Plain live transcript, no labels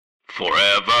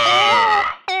Forever.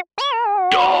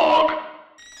 Dog.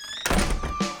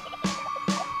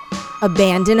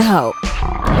 Abandon Hope.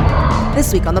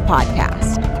 This week on the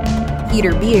podcast,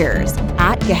 Peter Beere's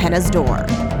At Gehenna's Door.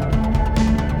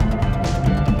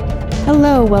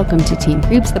 Hello, welcome to Teen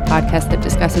Creeps, the podcast that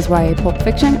discusses YA pulp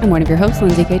fiction. I'm one of your hosts,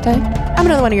 Lindsay Kaitai. I'm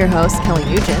another one of your hosts, Kelly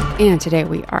Nugent. And today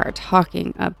we are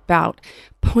talking about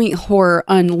Point Horror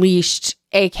Unleashed,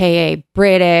 aka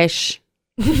British,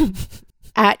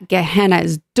 At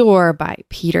Gehenna's Door by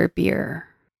Peter Beere.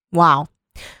 Wow.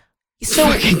 So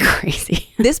fucking crazy.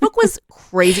 This book was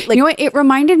crazy. Like, you know what? It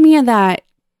reminded me of that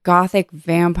gothic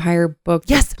vampire book.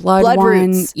 Yes, Blood one.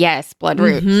 Roots. Yes, Blood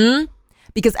Roots. Mm-hmm.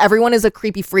 Because everyone is a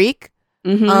creepy freak.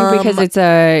 Mm-hmm, because it's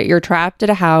you're trapped at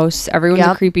a house, everyone's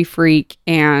a creepy freak,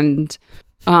 and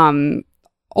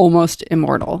almost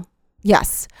immortal.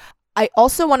 Yes. I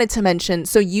also wanted to mention,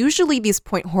 so usually these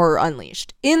Point Horror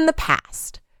Unleashed in the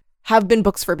past have been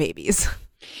books for babies.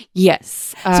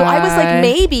 Yes. So I was like,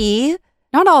 maybe.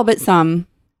 Not all, but some.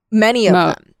 Many of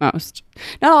them. Most.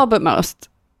 Not all, but most.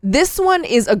 This one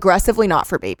is aggressively not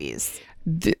for babies.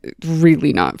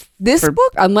 Really not. This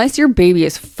book? Unless your baby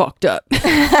is fucked up.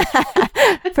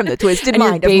 From the twisted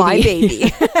mind of my baby.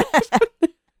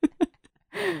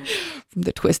 From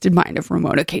the twisted mind of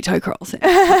Ramona Kaitai Carlson.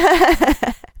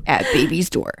 At baby's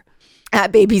door.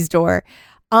 At baby's door.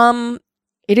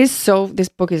 It is so, this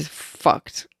book is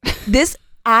fucked.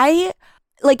 Even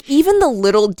the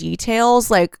little details,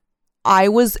 like, I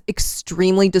was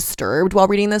extremely disturbed while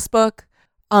reading this book.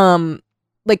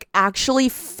 Actually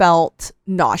felt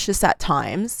nauseous at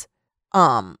times.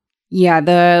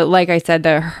 Yeah, like I said,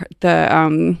 the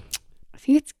I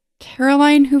think it's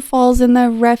Caroline who falls in the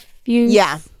refuge.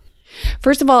 Yeah.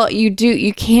 First of all,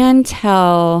 you can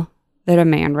tell that a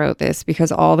man wrote this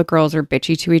because all the girls are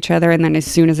bitchy to each other, and then as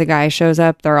soon as a guy shows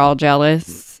up, they're all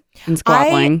jealous and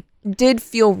squabbling. I did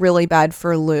feel really bad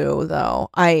for Lou, though.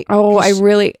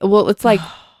 It's like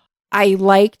I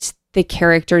liked the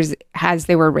characters as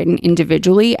they were written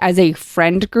individually. As a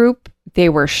friend group, they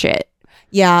were shit.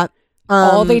 Yeah.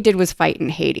 All they did was fight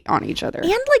and hate on each other.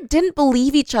 And didn't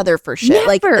believe each other for shit. Never.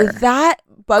 Like that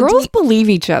bugged girls me. believe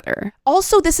each other.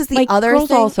 Also, this is the other girls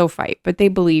thing. Girls also fight, but they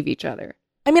believe each other.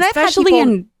 I mean, especially I've had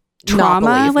in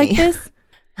trauma like this.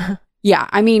 Yeah,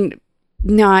 I mean,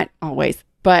 not always,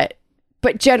 but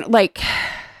this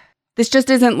just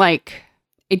isn't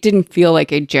it didn't feel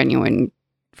like a genuine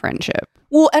friendship.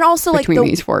 Well, and also between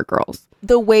these four girls.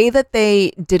 The way that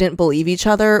they didn't believe each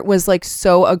other was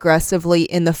so aggressively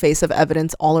in the face of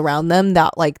evidence all around them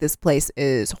that this place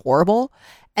is horrible.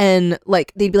 And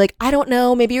they'd be like, I don't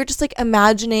know, maybe you're just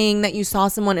imagining that you saw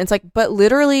someone. It's but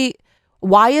literally,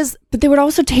 but they would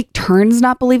also take turns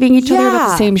not believing each other about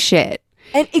the same shit.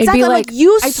 And exactly,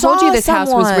 I told you this house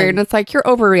was weird, and it's you're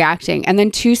overreacting. And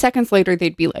then 2 seconds later,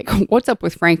 they'd be like, "What's up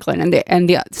with Franklin?" And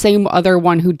the same other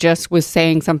one who just was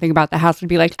saying something about the house would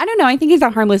be like, "I don't know. I think he's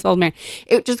a harmless old man."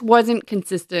 It just wasn't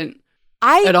consistent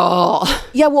at all.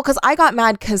 Yeah, well, because I got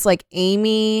mad because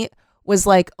Amy was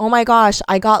like, "Oh my gosh,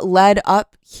 I got led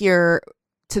up here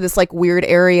to this weird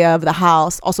area of the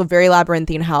house, also very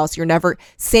labyrinthine house. You're never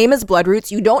same as Blood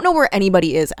Roots. You don't know where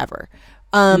anybody is ever."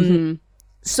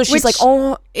 So she's which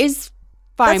is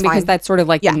fine because that's sort of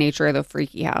the nature of the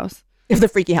freaky house. The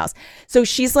freaky house. So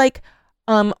she's like,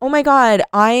 oh my God,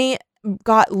 I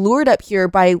got lured up here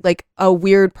by a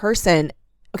weird person.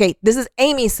 Okay, this is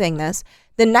Amy saying this.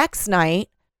 The next night,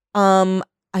 I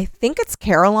think it's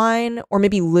Caroline or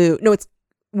maybe Lou. No,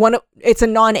 it's a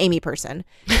non-Amy person.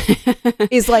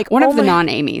 Is one of the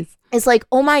non-Amys. It's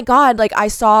oh my God, I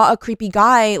saw a creepy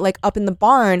guy up in the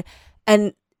barn,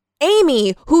 and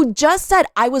Amy, who just said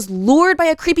I was lured by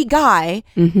a creepy guy,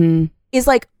 is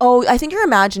oh, I think you're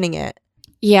imagining it.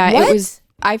 Yeah, what? It was.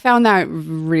 I found that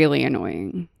really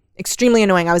annoying. Extremely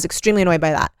annoying. I was extremely annoyed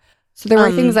by that. So there were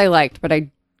things I liked, but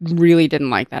I really didn't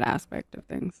like that aspect of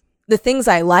things. The things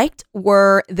I liked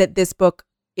were that this book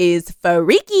is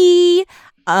freaky.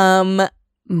 I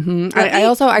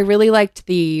really liked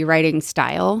the writing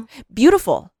style.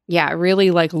 Beautiful. Yeah,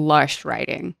 really lush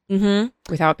writing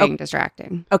without being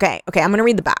distracting. Okay, I'm going to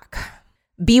read the back.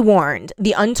 Be warned,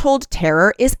 the untold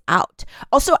terror is out.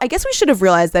 Also, I guess we should have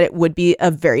realized that it would be a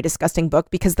very disgusting book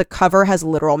because the cover has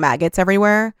literal maggots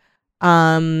everywhere.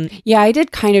 Yeah, I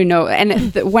did kind of know.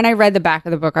 And when I read the back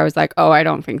of the book, I was like, oh, I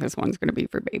don't think this one's going to be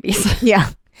for babies.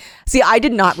 Yeah. See, I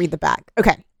did not read the back.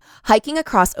 Okay. Hiking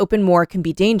across open moor can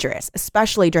be dangerous,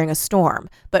 especially during a storm.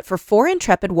 But for 4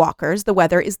 intrepid walkers, the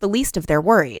weather is the least of their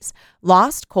worries.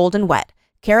 Lost, cold, and wet,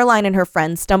 Caroline and her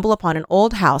friends stumble upon an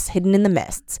old house hidden in the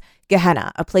mists.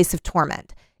 Gehenna, a place of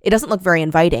torment. It doesn't look very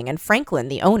inviting, and Franklin,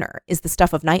 the owner, is the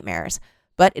stuff of nightmares.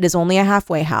 but it is only a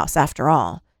halfway house after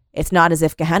all. It's not as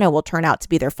if Gehenna will turn out to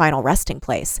be their final resting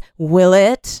place, will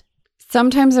it?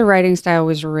 Sometimes the writing style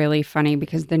was really funny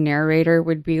because the narrator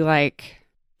would be like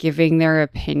giving their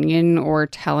opinion or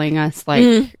telling us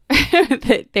like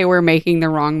that they were making the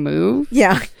wrong move.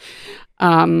 Yeah.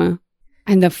 And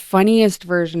the funniest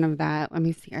version of that, let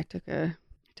me see. I took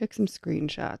some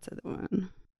screenshots of the one.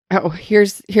 Oh,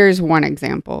 here's one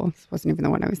example. This wasn't even the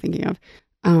one I was thinking of.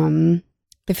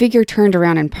 The figure turned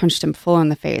around and punched him full in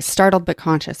the face. Startled but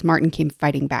conscious, Martin came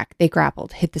fighting back. They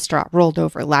grappled, hit the straw, rolled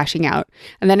over, lashing out.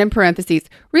 And then in parentheses,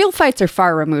 real fights are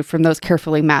far removed from those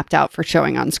carefully mapped out for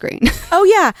showing on screen. Oh,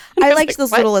 yeah. I liked like,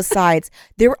 those what? little asides.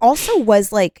 There also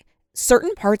was like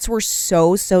certain parts were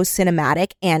so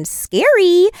cinematic and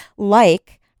scary.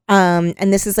 Like,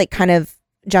 and this is like kind of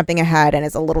jumping ahead and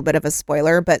is a little bit of a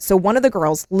spoiler. But so one of the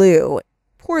girls, Lou,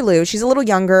 poor Lou, she's a little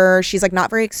younger. She's like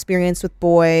not very experienced with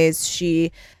boys.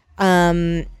 She,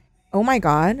 oh my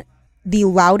God, the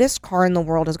loudest car in the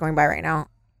world is going by right now.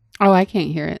 Oh, I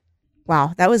can't hear it.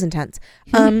 Wow, that was intense.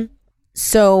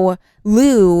 So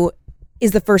Lou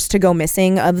is the first to go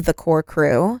missing of the core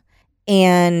crew.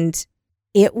 And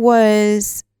it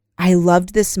was, I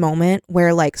loved this moment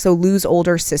where like, so Lou's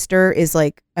older sister is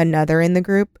like another in the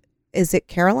group. Is it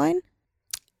Caroline?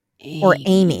 Or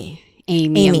Amy?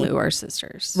 Amy and Lou are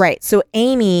sisters. Right. So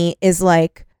Amy is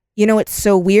like, you know, it's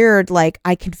so weird. Like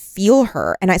I can feel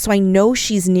her. And so I know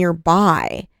she's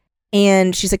nearby.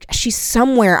 And she's like, she's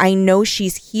somewhere. I know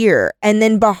she's here. And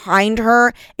then behind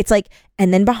her, it's like,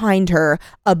 and then behind her,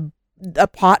 a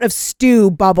pot of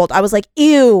stew bubbled. I was like,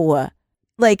 ew.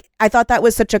 Like, I thought that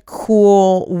was such a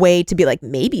cool way to be like,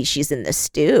 maybe she's in the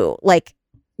stew. Like,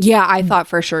 yeah, I thought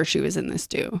for sure she was in this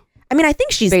too. I mean, I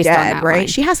think she's dead, right? Line.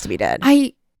 She has to be dead.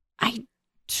 I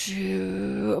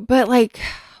do, but like,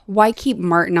 why keep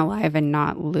Martin alive and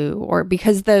not Lou? Or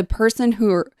because the person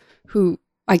who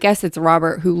I guess it's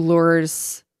Robert who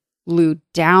lures Lou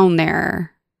down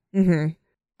there.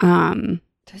 Mm-hmm.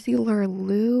 Does he lure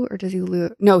Lou or does he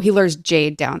lure? No, he lures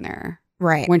Jade down there.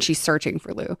 Right. When she's searching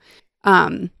for Lou.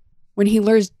 When he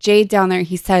lures Jade down there,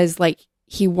 he says like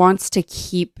he wants to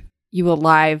keep you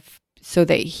alive so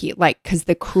that he like because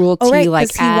the cruelty like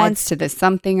adds to the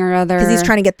something or other. Because he's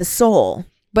trying to get the soul.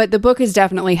 But the book is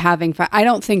definitely having fun. I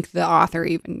don't think the author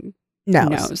even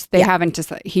knows. They haven't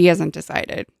decided. He hasn't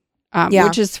decided,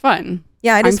 which is fun.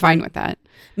 Yeah, I'm fine with that.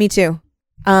 Me too.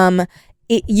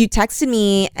 You texted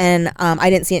me and I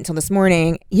didn't see it until this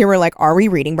morning. You were like, are we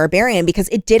reading Barbarian? Because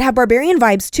it did have Barbarian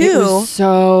vibes too. It was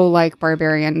so like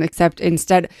Barbarian, except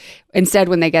instead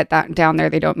when they get that down there,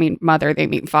 they don't meet mother, they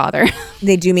meet father.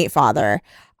 They do meet father.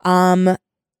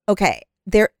 Okay.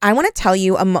 I want to tell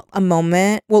you a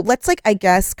moment. Well, let's like, I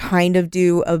guess, kind of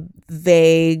do a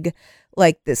vague,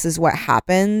 like, this is what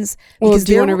happens. Well,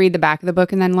 do you want to read the back of the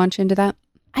book and then launch into that?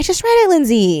 I just read it,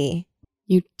 Lindsay.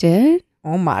 You did?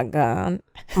 Oh my God.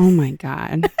 Oh my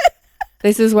God.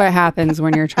 This is what happens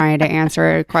when you're trying to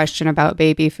answer a question about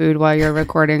baby food while you're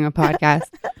recording a podcast.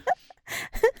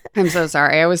 I'm so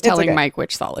sorry. I was telling Mike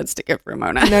which solids to give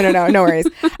Ramona. No worries.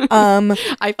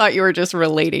 I thought you were just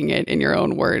relating it in your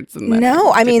own words. And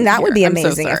no, I mean, that would be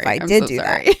amazing if I did do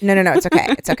that. No, it's okay.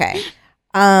 It's okay.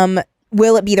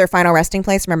 Will it be their final resting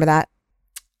place? Remember that?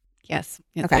 Yes,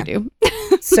 okay. I do.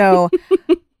 So,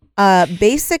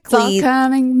 basically, it's all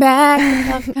coming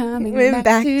back. It's all coming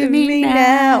back to me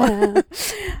now.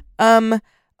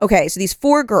 Okay, so these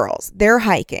 4 girls, they're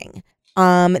hiking.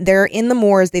 They're in the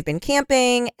moors. They've been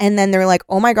camping, and then they're like,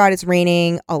 "Oh my God, it's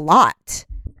raining a lot,"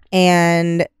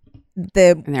 and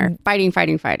they're fighting.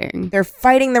 They're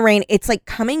fighting the rain. It's like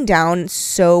coming down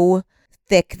so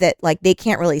thick that like they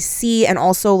can't really see, and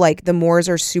also like the moors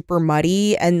are super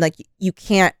muddy, and like you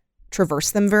can't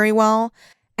traverse them very well.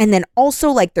 And then also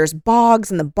like there's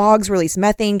bogs, and the bogs release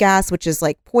methane gas, which is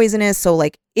like poisonous. So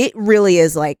like it really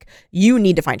is like you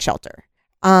need to find shelter.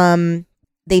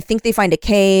 They think they find a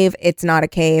cave. It's not a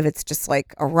cave. It's just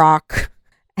like a rock.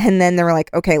 And then they're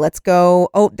like, okay, let's go.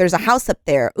 Oh, there's a house up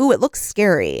there. Ooh, it looks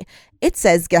scary. It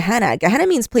says Gehenna. Gehenna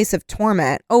means place of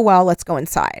torment. Oh, well, let's go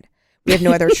inside. We have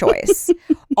no other choice.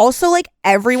 Also, like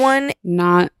everyone.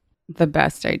 Not the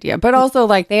best idea. But also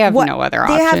like they have no other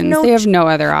options. They have no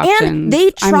other options. And they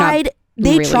tried.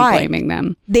 They tried blaming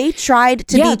them. They tried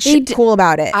to be cool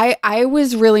about it. I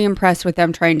was really impressed with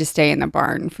them trying to stay in the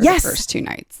barn for the first 2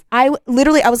 nights. I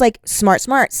was like, smart.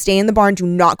 Stay in the barn. Do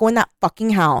not go in that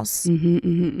fucking house.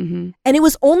 And it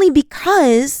was only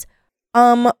because,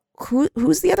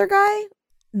 who's the other guy?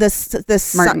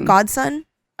 The godson?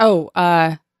 Oh,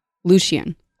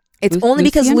 Lucian. It's only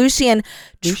because Lucian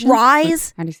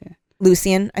tries. How do you say it?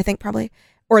 Lucian, I think probably,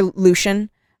 or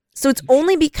Lucian. So it's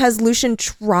only because Lucian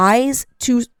tries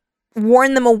to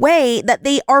warn them away that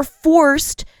they are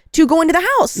forced to go into the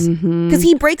house because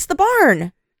he breaks the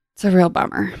barn. It's a real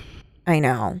bummer. I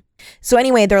know. So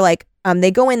anyway, they're like,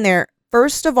 they go in there.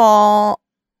 First of all,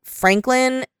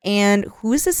 Franklin and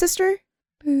who is his sister?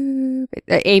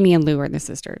 Amy and Lou are the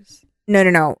sisters.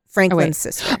 No. Franklin's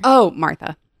sister. Oh,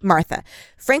 Martha.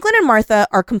 Franklin and Martha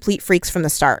are complete freaks from the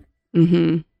start.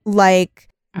 Like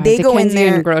they go in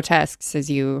Dickensian there. grotesques, as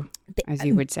you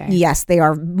would say. Yes, they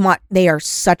are. They are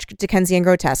such Dickensian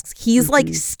grotesques. He's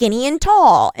like skinny and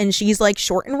tall, and she's like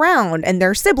short and round, and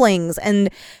they're siblings, and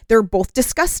they're both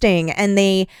disgusting, and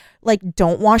they like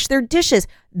don't wash their dishes.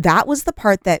 That was the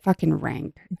part that fucking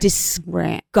rank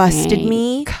disgusted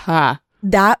me.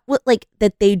 That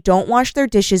they don't wash their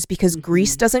dishes because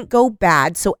grease doesn't go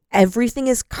bad, so everything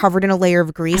is covered in a layer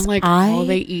of grease. And like all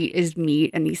they eat is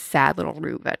meat and these sad little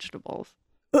root vegetables.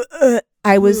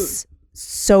 I was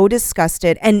so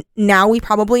disgusted, and now we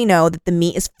probably know that the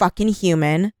meat is fucking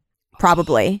human,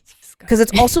 probably because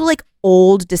it's also like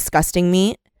old, disgusting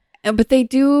meat. But they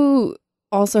do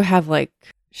also have like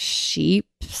sheep.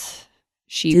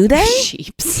 Do they?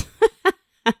 Sheeps.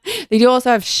 They do also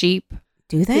have sheep.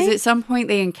 Do they? Because at some point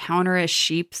they encounter a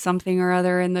sheep something or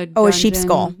other in the a sheep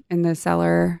skull in the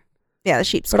cellar. Yeah, the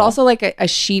sheep skull. But also like a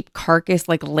sheep carcass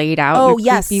like laid out in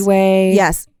a creepy way.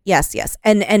 Yes.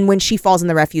 And when she falls in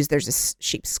the refuse, there's a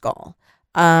sheep skull.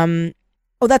 Oh,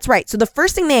 that's right. So the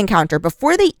first thing they encounter,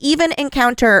 before they even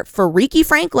encounter Freaky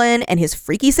Franklin and his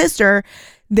freaky sister,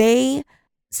 they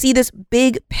see this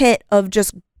big pit of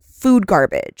just food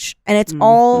garbage, and it's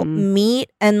all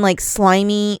meat and like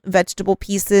slimy vegetable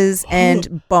pieces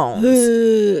and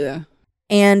bones.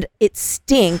 And it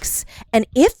stinks. And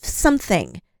if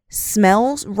something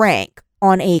smells rank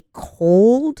on a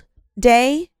cold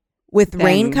day with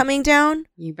rain coming down,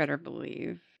 you better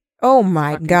believe. Oh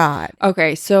my God.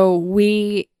 Okay, so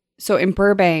in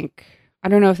Burbank, I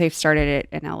don't know if they've started it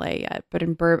in LA yet, but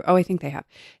I think they have.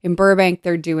 In Burbank,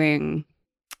 they're doing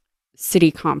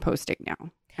city composting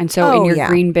now. And so in your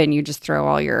green bin, you just throw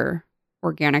all your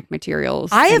organic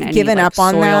materials. I have given up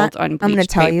on that. I'm going to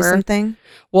tell you something.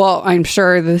 Well, I'm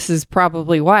sure this is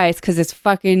probably wise because it's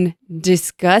fucking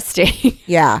disgusting.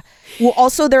 Yeah. Well,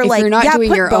 also they're like, you're not doing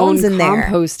put your bones own in there.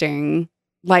 composting.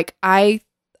 Like I've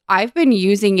been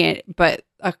using it, but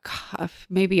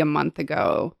maybe a month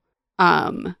ago,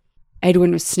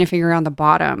 Edwin was sniffing around the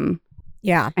bottom.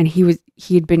 Yeah. And he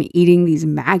had been eating these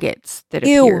maggots that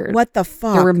appeared. Ew, what the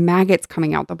fuck? There were maggots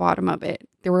coming out the bottom of it.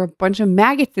 There were a bunch of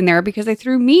maggots in there because I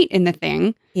threw meat in the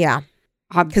thing. Yeah.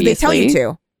 Obviously. Because they tell you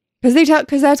to.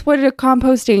 Because that's what a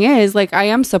composting is. Like I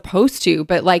am supposed to,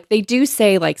 but like they do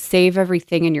say like save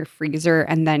everything in your freezer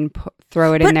and then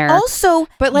throw it in there.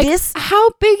 But like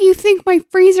how big you think my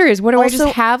freezer is? What do I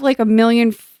just have like a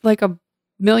million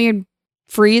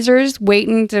freezers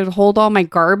waiting to hold all my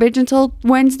garbage until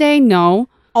Wednesday? No.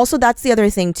 Also, that's the other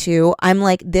thing too. I'm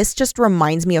like, this just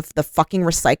reminds me of the fucking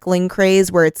recycling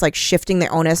craze where it's like shifting the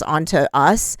onus onto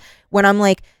us. When I'm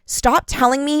like, stop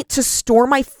telling me to store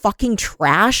my fucking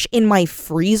trash in my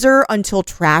freezer until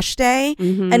trash day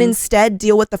and instead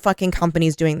deal with the fucking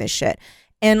companies doing this shit.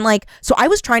 And like, so I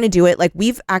was trying to do it. Like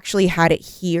we've actually had it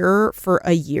here for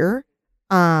a year.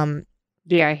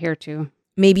 Yeah, here too.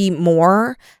 Maybe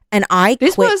more. And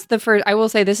this was the first, I will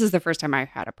say this is the first time I've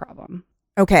had a problem.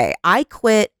 Okay. I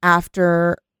quit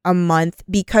after a month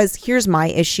because here's my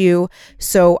issue.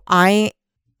 So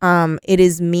it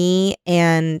is me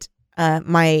and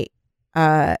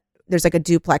there's like a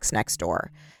duplex next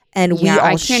door. And we all share.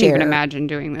 I can't even imagine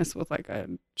doing this with like a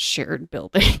shared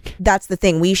building. That's the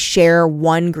thing. We share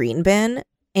one green bin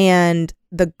and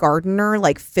the gardener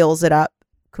like fills it up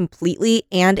completely,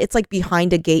 and it's like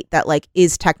behind a gate that like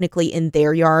is technically in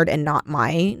their yard and not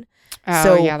mine. Oh,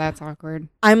 so yeah, that's awkward.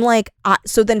 I'm like,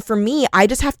 so then for me, I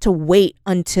just have to wait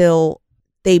until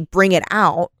they bring it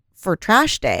out for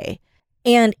trash day.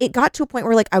 And it got to a point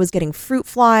where like I was getting fruit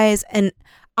flies, and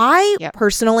I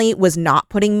personally was not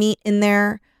putting meat in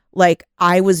there. Like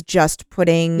I was just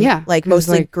putting like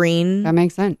mostly like, green. That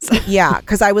makes sense. Yeah.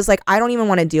 Cause I was like, I don't even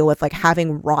want to deal with like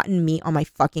having rotten meat on my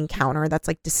fucking counter. That's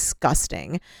like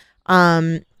disgusting.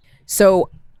 So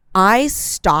I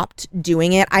stopped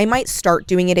doing it. I might start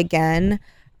doing it again.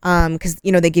 Cause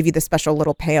you know, they give you the special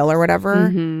little pail or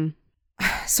whatever.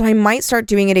 So I might start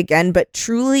doing it again, but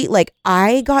truly like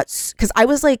cause I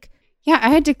was like, yeah,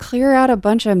 I had to clear out a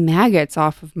bunch of maggots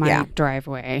off of my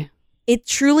driveway. It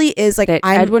truly is like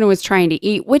Edwin was trying to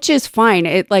eat, which is fine.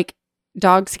 It like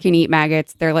dogs can eat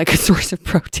maggots. They're like a source of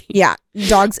protein. Yeah,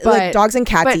 dogs and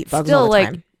cats eat bugs all the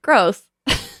time. Gross.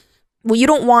 Well, you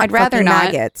don't want I'd rather fucking not.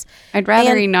 maggots. I'd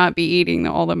rather he not be eating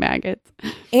all the maggots.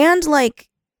 And like,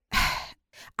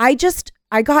 I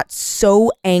got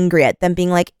so angry at them being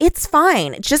like, it's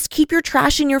fine. Just keep your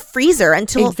trash in your freezer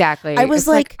until exactly. I was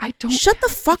like, I don't shut the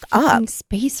fuck up.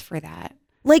 Space for that.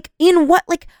 Like in what?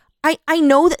 Like I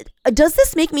know that. Does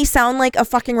this make me sound like a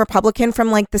fucking Republican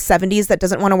from like the 70s that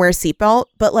doesn't want to wear a seatbelt?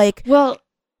 But like, well,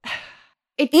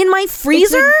 in my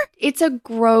freezer, it's a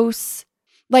gross.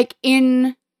 Like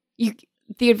the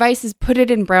advice is put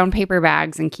it in brown paper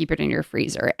bags and keep it in your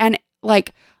freezer. And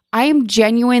like, I am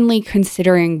genuinely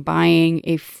considering buying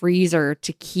a freezer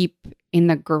to keep in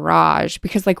the garage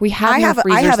because like I have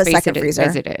a second freezer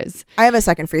as it is. I have a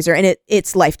second freezer and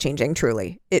it's life-changing,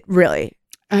 truly. It really.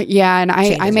 Yeah, and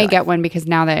I may get one because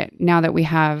now that we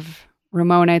have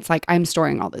Ramona, it's like I'm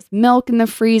storing all this milk in the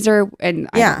freezer and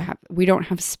we don't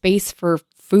have space for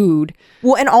food.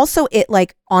 Well, and also it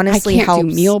like honestly helps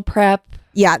do meal prep.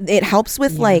 Yeah, it helps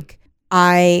with like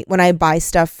when I buy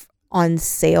stuff on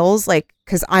sales, like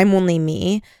because I'm only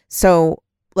me, so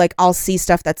like I'll see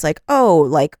stuff that's like, oh,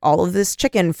 like all of this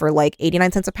chicken for like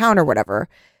 89 cents a pound or whatever.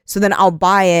 So then I'll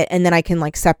buy it and then I can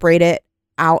like separate it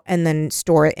out and then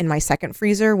store it in my second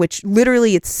freezer, which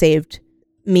literally it's saved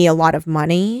me a lot of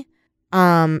money.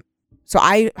 So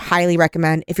I highly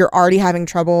recommend if you're already having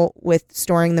trouble with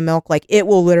storing the milk, like it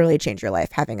will literally change your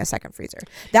life having a second freezer.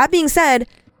 That being said,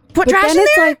 put trash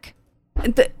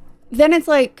in there. Then it's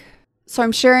like, so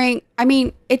I'm sharing. I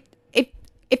mean,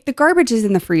 if the garbage is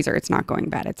in the freezer, it's not going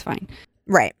bad. It's fine.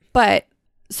 Right. But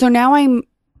so now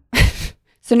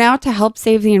so now to help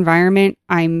save the environment,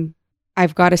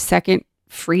 I've got a second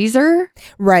freezer.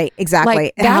 Right. Exactly.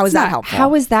 Like, and how is that helpful?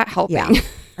 How is that helping? Yeah,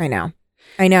 I know.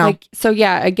 Like, so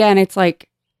yeah, again, it's like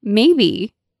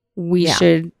maybe we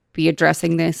should be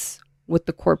addressing this with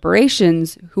the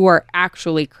corporations who are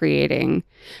actually creating.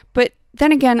 But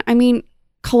then again, I mean,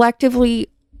 collectively,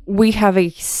 we have a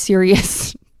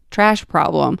serious trash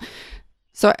problem.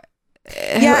 So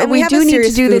we do need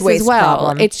to do this as well.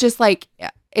 Problem. It's just like,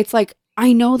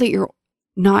 I know that you're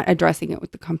not addressing it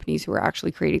with the companies who are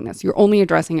actually creating this. You're only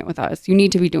addressing it with us. You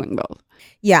need to be doing both.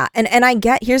 Yeah. And I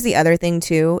get, here's the other thing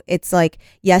too. It's like,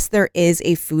 yes, there is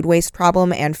a food waste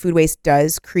problem and food waste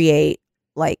does create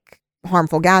like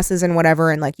harmful gases and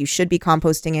whatever. And like you should be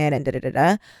composting it and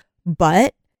da-da-da-da.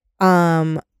 But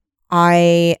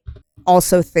I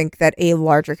also think that a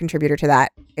larger contributor to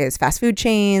that is fast food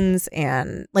chains.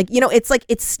 And like, it's like,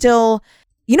 it's still,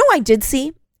 I did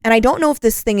see, and I don't know if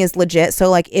this thing is legit. So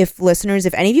like if listeners,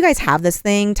 if any of you guys have this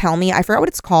thing, tell me. I forgot what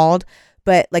it's called,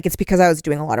 but like it's because I was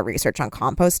doing a lot of research on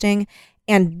composting.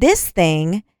 And this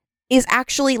thing is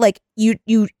actually like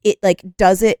it like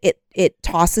does it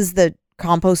tosses the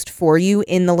compost for you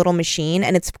in the little machine,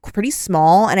 and it's pretty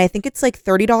small, and I think it's like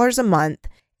 $30 a month,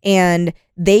 and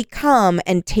they come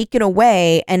and take it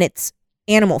away, and it's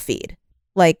animal feed.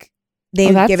 Like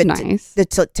they give it nice.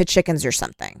 to chickens or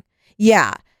something.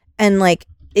 Yeah. And like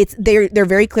they're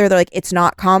very clear. They're like, it's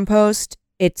not compost.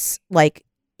 It's like,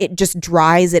 it just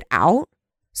dries it out.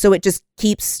 So it just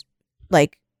keeps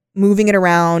like moving it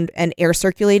around and air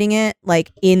circulating it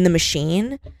like in the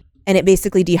machine. And it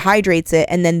basically dehydrates it.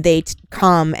 And then they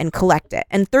come and collect it.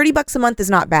 And $30 a month is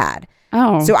not bad.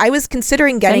 Oh. So I was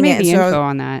considering getting Send me it. the info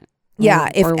on that. Yeah.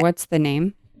 Or what's the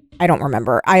name? I don't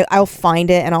remember. I'll find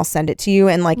it and I'll send it to you.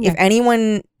 And like, if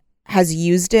anyone has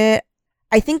used it,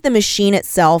 I think the machine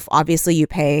itself, obviously you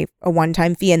pay a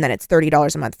one-time fee and then it's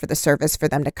 $30 a month for the service for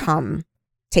them to come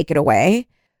take it away.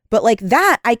 But like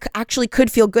that, I actually could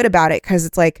feel good about it because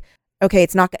it's like, okay,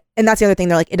 it's not, and that's the other thing.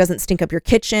 They're like, it doesn't stink up your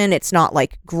kitchen. It's not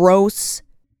like gross.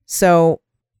 So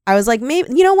I was like, maybe,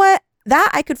 you know what?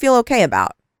 That I could feel okay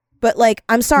about. But like,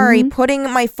 I'm sorry, putting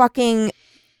my fucking,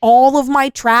 all of my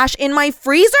trash in my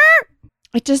freezer?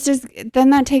 It just is, then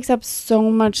that takes up so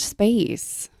much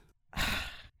space.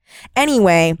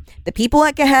 Anyway, the people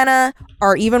at Gehenna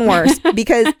are even worse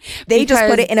because they just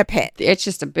put it in a pit. It's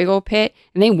just a big old pit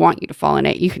and they want you to fall in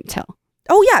it. You can tell.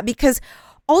 Oh, yeah, because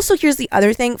also here's the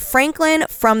other thing. Franklin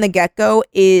from the get-go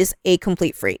is a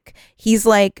complete freak. He's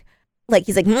like,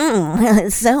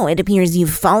 so it appears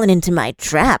you've fallen into my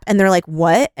trap. And they're like,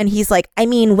 what? And he's like, I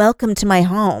mean, welcome to my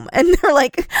home. And they're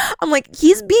like, I'm like,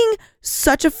 he's being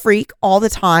such a freak all the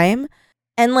time.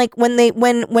 And like when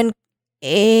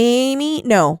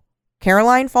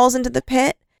Caroline falls into the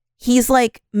pit, he's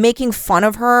like making fun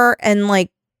of her and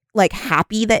like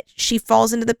happy that she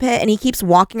falls into the pit. And he keeps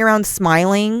walking around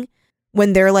smiling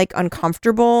when they're like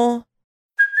uncomfortable.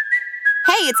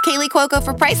 Hey, it's Kaylee Cuoco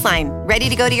for Priceline. Ready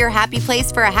to go to your happy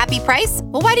place for a happy price?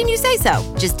 Well, why didn't you say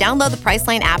so? Just download the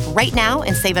Priceline app right now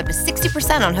and save up to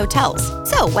 60% on hotels.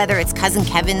 So whether it's Cousin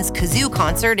Kevin's Kazoo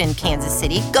Concert in Kansas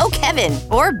City, go Kevin,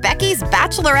 or Becky's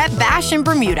Bachelorette Bash in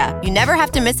Bermuda, you never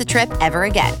have to miss a trip ever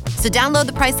again. So download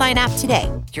the Priceline app today.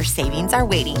 Your savings are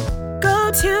waiting.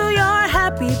 Go to your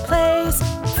happy place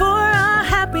for a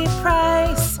happy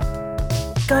price.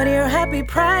 Go to your happy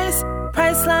price,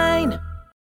 Priceline.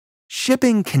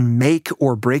 Shipping can make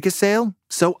or break a sale,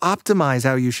 so optimize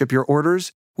how you ship your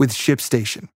orders with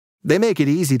ShipStation. They make it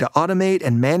easy to automate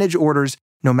and manage orders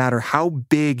no matter how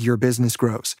big your business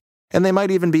grows. And they might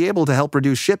even be able to help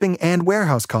reduce shipping and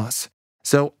warehouse costs.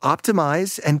 So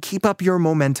optimize and keep up your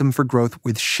momentum for growth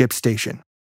with ShipStation.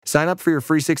 Sign up for your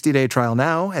free 60-day trial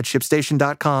now at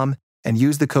ShipStation.com and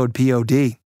use the code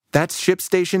POD. That's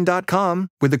ShipStation.com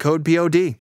with the code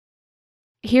POD.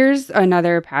 Here's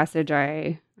another passage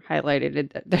I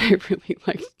highlighted that I really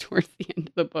liked towards the end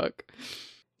of the book.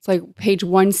 It's like page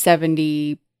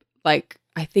 170. Like,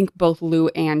 I think both Lou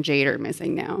and Jade are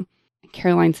missing now.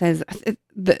 Caroline says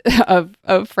of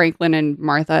Franklin and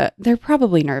Martha, they're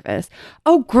probably nervous.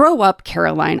 Oh, grow up,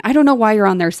 Caroline. I don't know why you're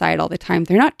on their side all the time.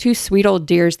 They're not two sweet old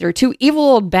dears. They're two evil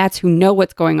old bats who know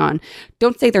what's going on.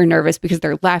 Don't say they're nervous because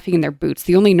they're laughing in their boots.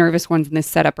 The only nervous ones in this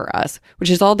setup are us, which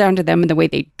is all down to them and the way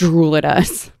they drool at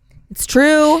us. It's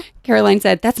true. Caroline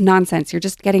said, that's nonsense. You're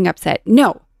just getting upset.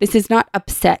 No, this is not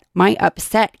upset. My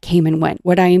upset came and went.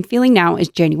 What I am feeling now is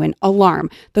genuine alarm.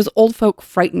 Those old folk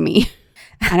frighten me.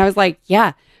 And I was like,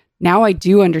 yeah, now I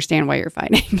do understand why you're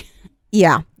fighting.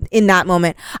 Yeah, in that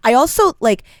moment. I also,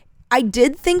 I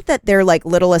did think that their,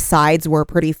 little asides were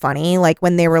pretty funny. Like,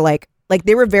 when they were,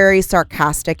 they were very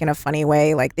sarcastic in a funny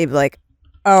way. Like, they'd be like,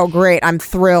 oh, great, I'm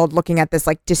thrilled looking at this,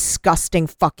 disgusting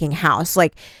fucking house.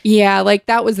 Yeah,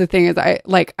 that was the thing is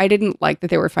I didn't like that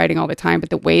they were fighting all the time,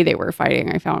 but the way they were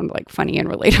fighting, I found, funny and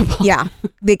relatable. Yeah.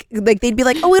 They'd be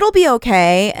like, oh, it'll be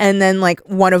okay. And then,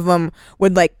 one of them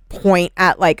would, point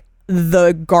at,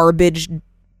 the garbage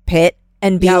pit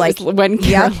and be it was when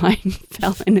Caroline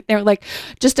fell in, they were like,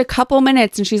 just a couple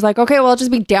minutes. And she's like, okay, well, I'll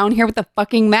just be down here with the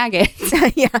fucking maggots.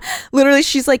 Yeah. Literally,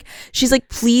 she's like,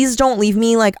 please don't leave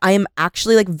me. I am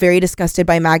actually very disgusted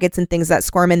by maggots and things that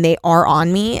squirm and they are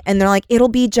on me. And they're like, it'll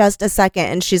be just a second.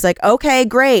 And she's like, okay,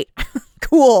 great.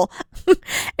 Cool.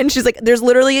 And she's like, there's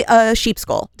literally a sheep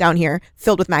skull down here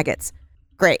filled with maggots.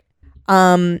 Great.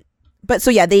 But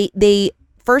so yeah, they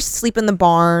first sleep in the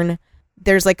barn.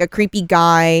 There's a creepy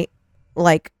guy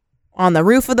on the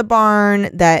roof of the barn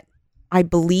that I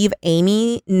believe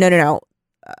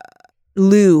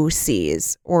Lou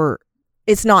sees, or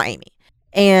it's not Amy.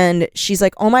 And she's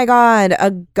like, oh my God,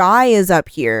 a guy is up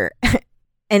here.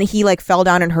 And he fell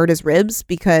down and hurt his ribs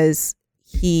because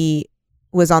he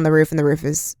was on the roof and the roof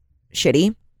is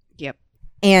shitty. Yep.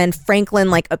 And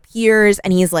Franklin appears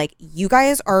and he's like, you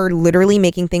guys are literally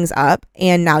making things up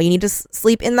and now you need to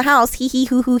sleep in the house. Hee hee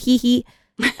hoo hoo hee hee.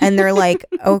 And they're like,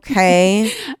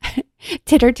 okay.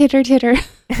 Titter, titter, titter.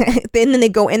 Then they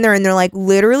go in there and they're like,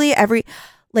 literally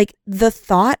the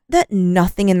thought that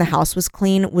nothing in the house was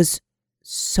clean was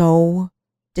so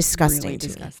disgusting. Really to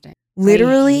disgusting. Me.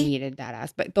 Literally. I hated that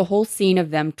aspect. The whole scene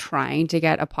of them trying to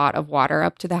get a pot of water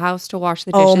up to the house to wash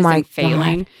the dishes and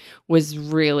failing was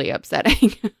really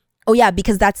upsetting. Oh yeah,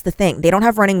 because that's the thing. They don't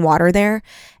have running water there.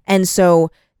 And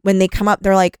so when they come up,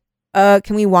 they're like,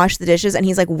 can we wash the dishes? And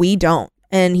he's like, we don't.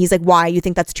 And he's like, why? You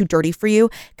think that's too dirty for you?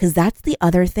 Because that's the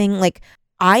other thing.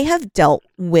 I have dealt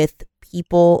with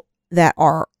people that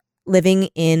are living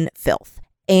in filth.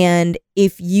 And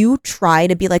if you try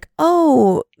to be like,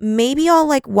 oh, maybe I'll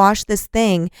wash this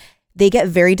thing, they get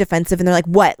very defensive and they're like,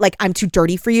 what? I'm too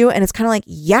dirty for you? And it's kind of like,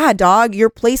 yeah, dog, your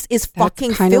place is fucking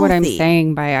That's kind filthy. of what I'm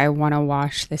saying by I want to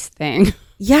wash this thing.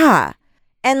 Yeah.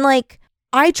 And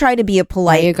I try to be a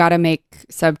polite. You got to make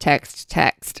subtext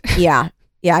text. Yeah.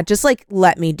 Yeah. Just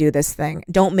let me do this thing.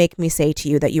 Don't make me say to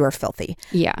you that you are filthy.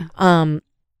 Yeah. And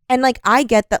I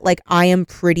get that I am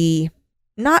pretty,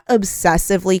 not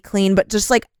obsessively clean, but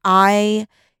just I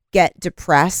get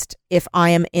depressed if I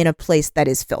am in a place that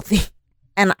is filthy.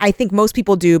 And I think most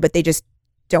people do, but they just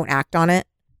don't act on it.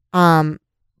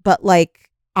 But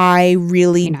I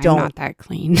really don't. I'm not that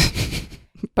clean.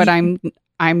 But I'm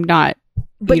not.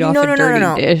 But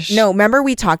no. Dish. No, remember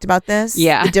we talked about this?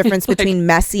 Yeah. The difference between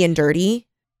messy and dirty.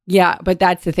 Yeah, but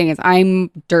that's the thing is I'm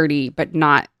dirty, but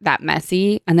not that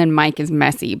messy. And then Mike is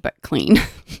messy, but clean.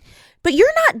 But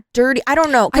you're not dirty. I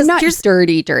don't know. I'm not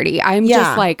dirty. I'm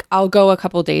just I'll go a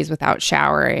couple days without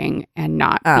showering and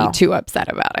not be too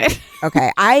upset about it.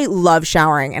 Okay. I love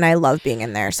showering and I love being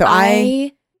in there. So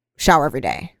I shower every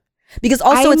day. Because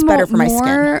also it's better for my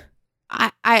skin.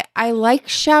 I like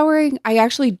showering. I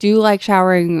actually do like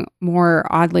showering more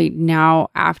oddly now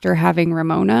after having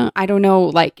Ramona. I don't know,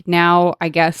 like now I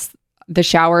guess the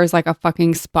shower is like a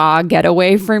fucking spa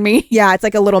getaway for me. Yeah, it's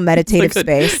like a little meditative It's like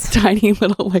space. Tiny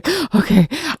little like, okay,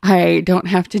 I don't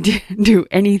have to do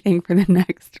anything for the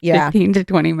next 15 to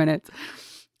 20 minutes.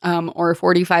 Or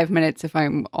 45 minutes if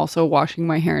I'm also washing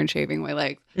my hair and shaving my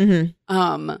legs.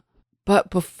 Mm-hmm. But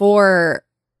before,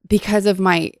 because of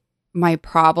my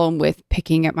problem with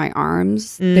picking at my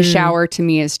arms, the shower to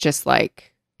me is just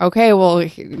like, okay, well,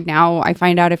 now I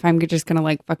find out if I'm just going to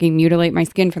like fucking mutilate my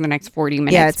skin for the next 40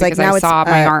 minutes. Yeah, it's like now I saw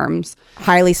my arms.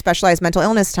 Highly specialized mental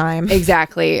illness time.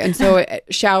 Exactly. And so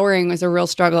showering was a real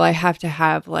struggle. I have to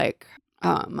have like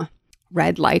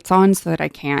red lights on so that I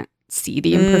can't see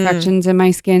the imperfections in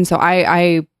my skin. So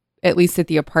I at least at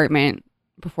the apartment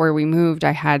before we moved,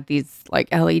 I had these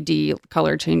like LED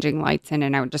color changing lights in,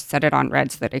 and I would just set it on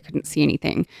red so that I couldn't see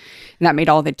anything. And that made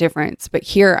all the difference. But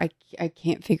here I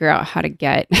can't figure out how to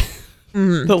get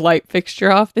the light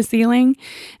fixture off the ceiling.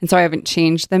 And so I haven't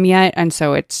changed them yet. And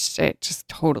so it just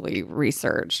totally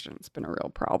resurged, and it's been a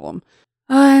real problem.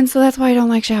 And so that's why I don't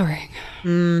like showering.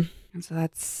 And so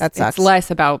that sucks. It's less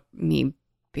about me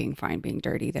being fine being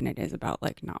dirty than it is about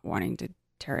like not wanting to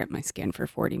tear at my skin for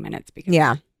 40 minutes because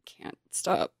I can't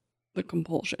stop the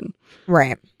compulsion.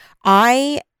 Right.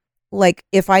 I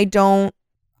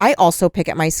also pick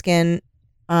at my skin,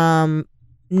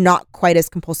 not quite as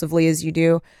compulsively as you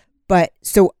do, but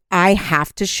so I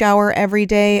have to shower every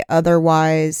day.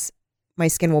 Otherwise my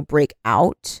skin will break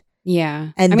out. Yeah.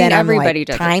 And then everybody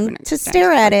does time to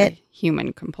stare at it.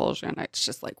 Human compulsion. It's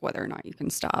just like whether or not you can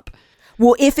stop.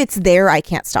 Well, if it's there, I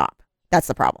can't stop. That's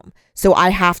the problem. So I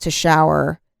have to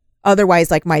shower.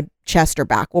 Otherwise, like my chest or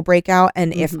back will break out.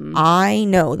 And if I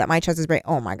know that my chest is break,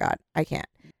 oh my God, I can't.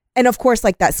 And of course,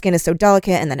 like that skin is so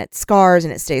delicate, and then it scars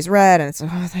and it stays red, and it's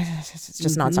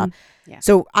just nonstop. Yeah.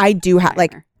 So I do have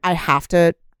I have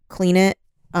to clean it.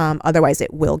 Otherwise,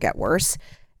 it will get worse.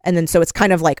 And then so it's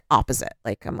kind of like opposite.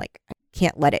 Like I'm like I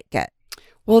can't let it get.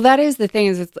 Well, that is the thing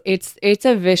is it's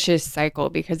a vicious cycle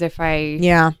because if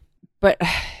I but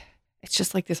it's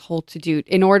just like this whole to do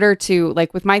in order to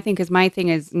like with my thing, because my thing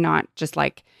is not just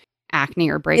like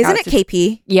acne or breakouts. Isn't it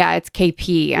KP? Yeah, it's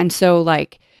KP. And so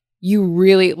like you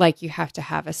really like you have to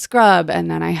have a scrub,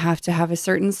 and then I have to have a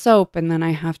certain soap, and then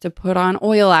I have to put on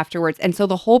oil afterwards. And so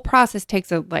the whole process takes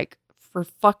for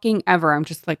fucking ever. I'm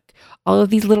just like all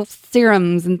of these little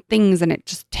serums and things, and it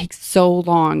just takes so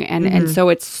long. And so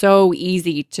it's so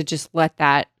easy to just let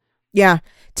that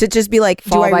to just be like,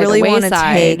 do I really want to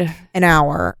take an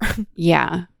hour?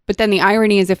 Yeah. But then the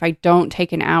irony is if I don't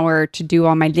take an hour to do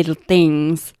all my little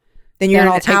things, then you're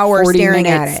an hour staring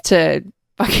at it to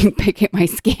fucking pick at my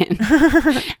skin.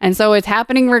 And so it's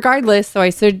happening regardless. So I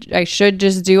should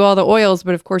just do all the oils,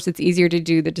 but of course it's easier to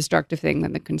do the destructive thing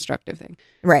than the constructive thing.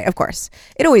 Right, of course.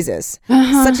 It always is.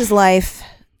 Such is life.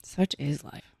 Such is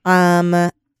life.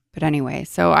 But anyway,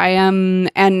 so I am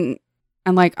and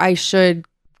like I should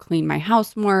clean my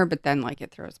house more, but then like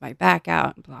it throws my back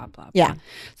out and blah blah blah. Yeah.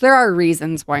 So there are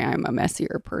reasons why I'm a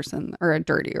messier person or a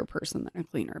dirtier person than a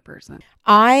cleaner person.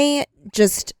 I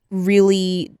just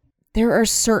really there are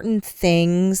certain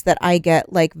things that I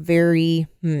get like very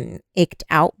icked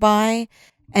out by.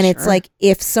 And it's like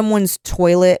if someone's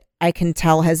toilet I can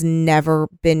tell has never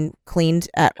been cleaned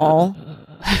at all.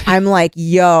 I'm like,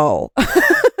 yo.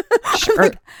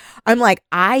 Sure. I'm like,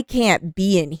 I can't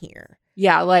be in here.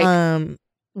 Yeah, like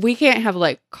we can't have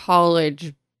like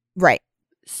college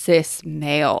cis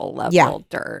male level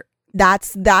dirt.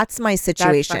 That's my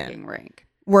situation. That's fucking rank.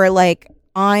 Where like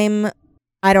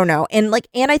I don't know. And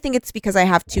I think it's because I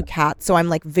have 2 cats, so I'm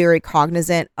like very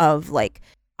cognizant of like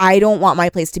I don't want my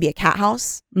place to be a cat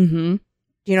house. Mm-hmm.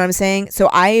 Do you know what I'm saying? So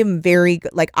I am very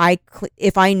like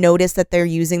if I notice that they're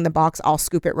using the box, I'll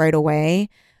scoop it right away.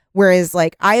 Whereas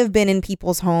like I have been in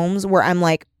people's homes where I'm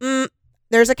like,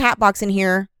 there's a cat box in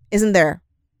here, isn't there?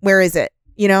 Where is it?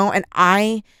 You know, and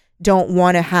I don't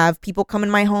want to have people come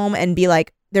in my home and be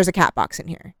like, there's a cat box in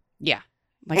here. Yeah.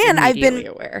 Like and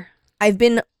I've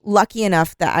been lucky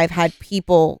enough that I've had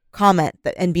people comment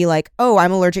and be like, oh,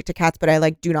 I'm allergic to cats, but I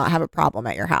like do not have a problem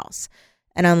at your house.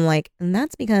 And I'm like, and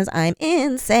that's because I'm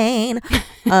insane.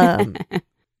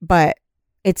 But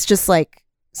it's just like,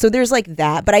 so there's like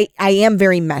that, but I am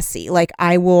very messy. Like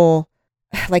I will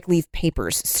like leave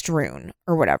papers strewn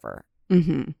or whatever,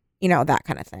 you know, that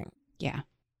kind of thing. Yeah.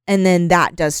 And then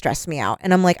that does stress me out.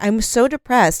 And I'm like, I'm so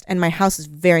depressed and my house is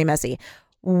very messy.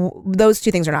 Those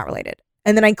 2 things are not related.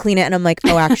 And then I clean it and I'm like,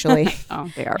 oh, actually.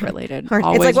 Oh, they are related. It's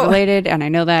Always like, related. And I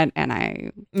know that. And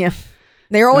I. Yeah.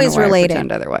 They're always Don't know why I related.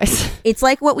 pretend otherwise. It's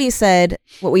like what we've said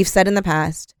in the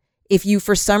past. If you,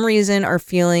 for some reason, are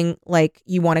feeling like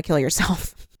you want to kill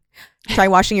yourself, try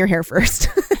washing your hair first.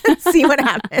 See what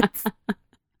happens.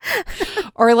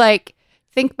 Or like,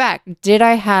 think back. Did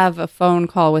I have a phone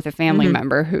call with a family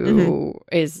member who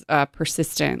is a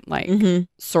persistent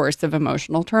source of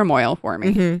emotional turmoil for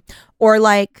me? Or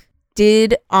like,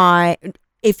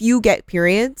 if you get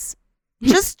periods,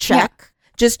 just check.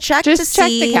 Just check to check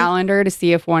see the calendar to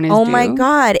see if one is oh due. my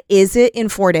God, is it in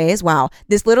 4 days? Wow.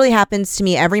 This literally happens to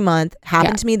me every month.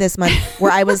 Happened to me this month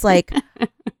where I was like,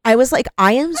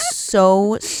 I am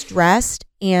so stressed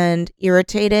and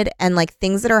irritated, and like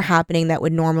things that are happening that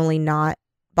would normally not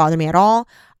bother me at all,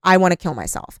 I want to kill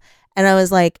myself. And I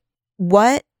was like,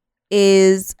 what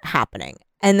is happening?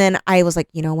 And then I was like,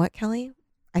 you know what, Kelly?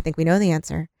 I think we know the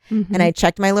answer. And I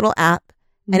checked my little app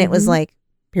and it was like,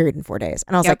 period in 4 days.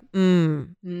 And I was like,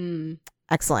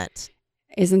 excellent.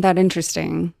 Isn't that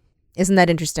interesting?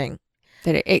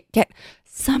 That it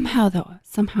somehow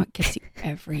it gets you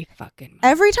every fucking month.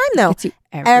 Every time though. It gets you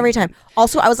every time.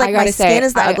 Also, I was like, my skin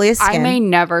is the ugliest skin. I may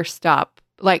never stop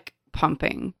like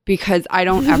pumping because I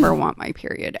don't ever want my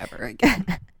period ever again.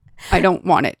 I don't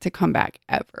want it to come back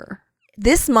ever.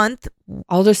 This month,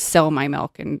 I'll just sell my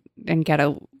milk and get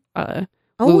a sell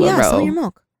your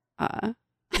milk.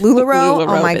 LuLaRoe?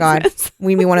 Oh my God.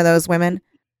 We be one of those women.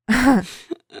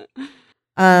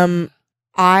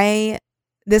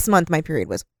 This month my period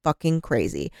was fucking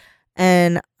crazy.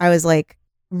 And I was like,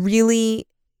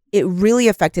 it really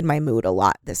affected my mood a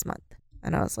lot this month.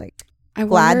 And I was like,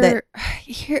 it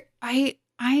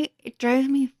drives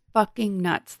me fucking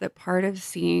nuts that part of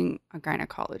seeing a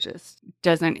gynecologist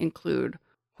doesn't include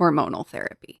hormonal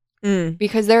therapy.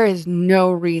 Because there is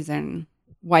no reason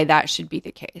why that should be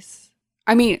the case.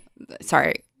 I mean,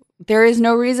 sorry, there is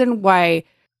no reason why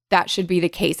that should be the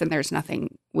case and there's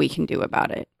nothing we can do about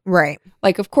it. Right.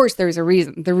 Like, of course, there's a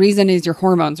reason. The reason is your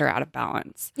hormones are out of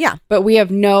balance. Yeah. But we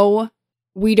don't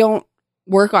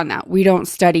work on that. We don't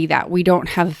study that. We don't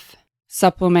have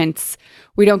supplements.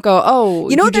 We don't go,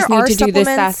 you just need to do this,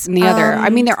 that, and the other. I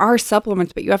mean, there are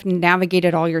supplements, but you have to navigate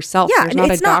it all yourself. Yeah, there's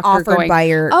not it's a doctor not offered going, by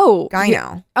your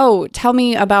gyno. Tell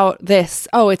me about this.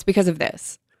 Oh, it's because of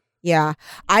this. Yeah.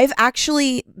 I've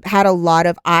actually had a lot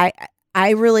of, I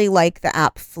really like the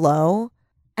app Flow.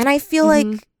 And I feel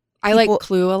like I like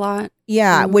Clue a lot.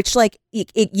 Yeah. Which like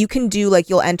you can do like,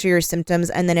 you'll enter your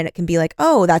symptoms and then it can be like,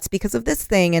 oh, that's because of this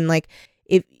thing. And like,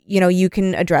 if you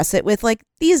can address it with like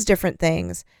these different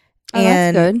things. Oh,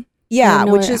 and that's good. Yeah.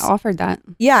 Which is offered that.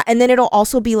 Yeah. And then it'll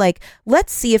also be like,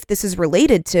 let's see if this is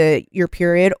related to your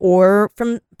period or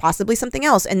from possibly something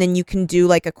else. And then you can do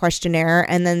like a questionnaire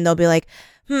and then they'll be like,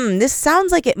 this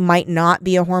sounds like it might not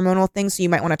be a hormonal thing. So you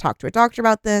might want to talk to a doctor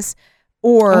about this.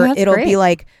 Or it'll be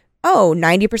like,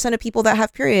 90% of people that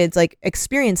have periods like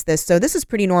experience this. So this is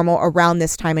pretty normal around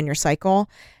this time in your cycle.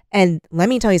 And let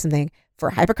me tell you something, for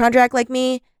a hypochondriac like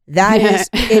me, that is,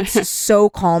 it's so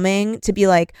calming to be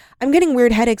like, I'm getting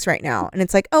weird headaches right now. And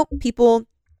it's like, a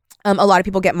lot of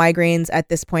people get migraines at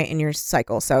this point in your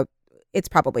cycle. So it's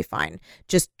probably fine.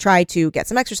 Just try to get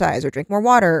some exercise or drink more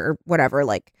water or whatever.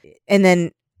 Like, and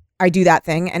then I do that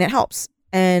thing and it helps.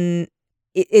 And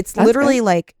it's that's literally good.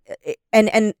 Like,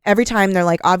 and every time they're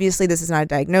like, obviously this is not a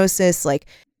diagnosis, like,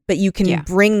 but you can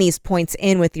bring these points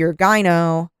in with your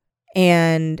gyno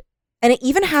and it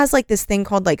even has like this thing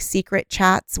called like secret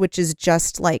chats, which is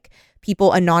just like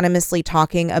people anonymously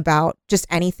talking about just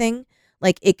anything.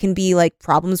 Like it can be like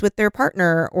problems with their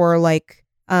partner or like,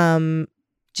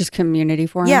 just community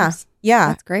forums. Yeah.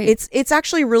 That's great. It's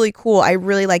actually really cool. I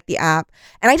really like the app.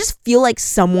 And I just feel like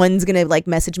someone's going to like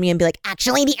message me and be like,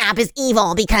 actually the app is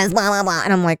evil because blah, blah, blah.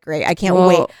 And I'm like, great. I can't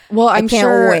wait. Well, I'm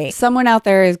sure someone out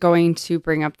there is going to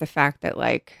bring up the fact that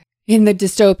like in the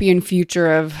dystopian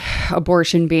future of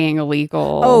abortion being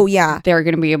illegal. Oh, yeah. They're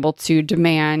going to be able to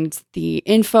demand the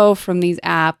info from these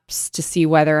apps to see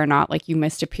whether or not like you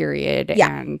missed a period.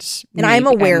 Yeah. And I'm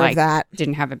aware of that.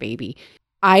 Didn't have a baby.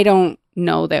 I don't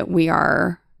know that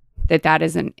that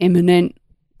is an imminent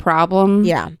problem.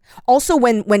 Yeah. Also,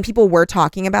 when people were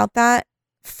talking about that,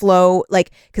 Flow, like,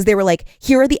 because they were like,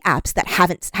 here are the apps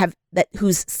that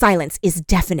whose silence is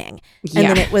deafening. And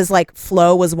then it was like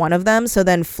Flow was one of them. So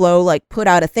then Flow like put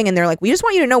out a thing and they're like, we just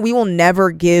want you to know we will never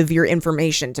give your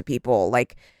information to people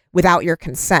like without your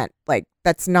consent. Like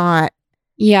that's not.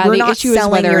 Yeah, we're the not issue is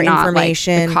whether or not like, the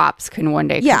information. cops can one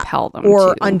day compel them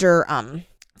or to. Under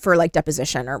for like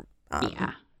deposition or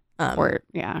court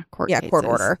cases. Court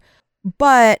order.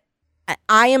 But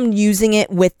I am using it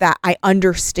with that. I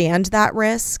understand that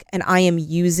risk, and I am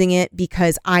using it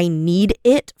because I need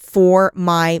it for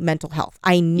my mental health.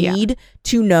 I need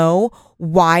to know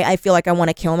why I feel like I want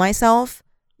to kill myself.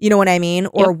 You know what I mean?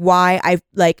 Or why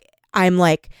I'm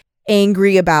like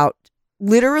angry about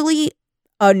literally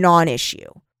a non-issue.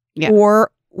 Yeah.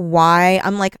 Or why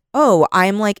I'm like, oh,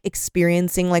 I'm like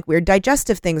experiencing like weird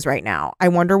digestive things right now. I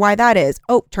wonder why that is.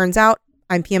 Oh, turns out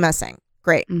I'm PMSing.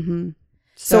 Great. Mm-hmm.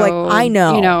 So like I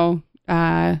know,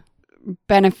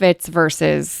 benefits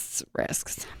versus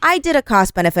risks. I did a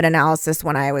cost benefit analysis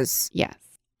when I was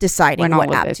deciding when what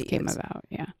all of app this to came use. about.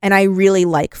 Yeah. And I really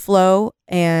like Flow,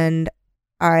 and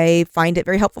I find it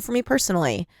very helpful for me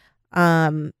personally.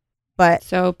 But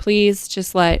So please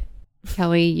just let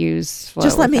Kelly use Flow.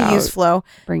 just let me use Flow.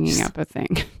 Bringing up a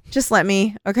thing. Just let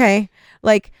me, okay?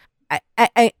 Like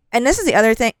I and this is the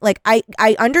other thing. Like I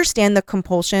understand the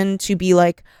compulsion to be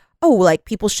like, oh, like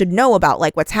people should know about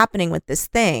like what's happening with this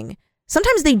thing.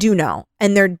 Sometimes they do know,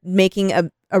 and they're making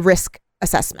a risk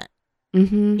assessment,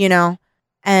 you know?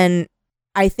 And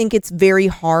I think it's very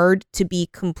hard to be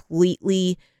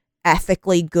completely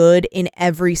ethically good in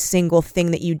every single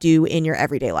thing that you do in your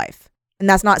everyday life. And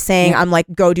that's not saying I'm like,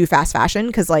 go do fast fashion,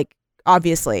 because like,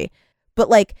 obviously. But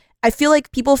like, I feel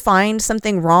like people find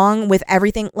something wrong with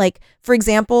everything. Like, for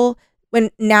example, when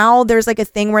now there's like a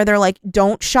thing where they're like,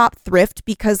 don't shop thrift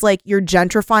because like you're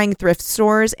gentrifying thrift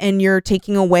stores and you're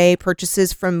taking away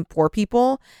purchases from poor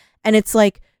people. And it's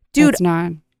like, dude. That's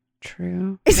not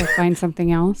true. Go find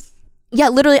something else. Yeah,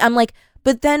 literally. I'm like,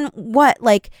 but then what?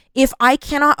 Like, if I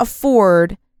cannot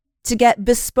afford to get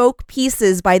bespoke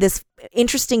pieces by this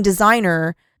interesting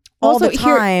designer all the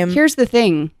time. Here's the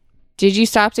thing. Did you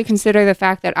stop to consider the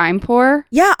fact that I'm poor?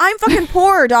 Yeah, I'm fucking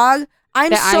poor, dog.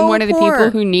 I'm one of the poor.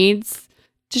 people who needs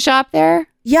to shop there.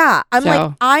 Yeah, I'm So,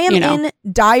 like, I am in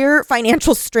dire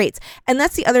financial straits. And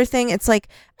that's the other thing. It's like,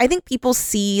 I think people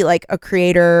see like a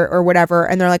creator or whatever,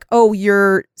 and they're like, oh,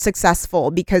 you're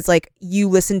successful because like you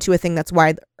listen to a thing that's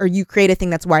wide, or you create a thing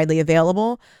that's widely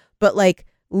available. But like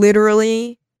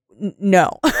literally,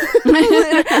 no.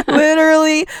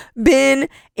 Literally been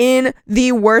in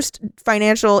the worst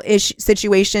financial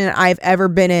situation I've ever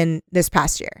been in this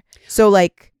past year. So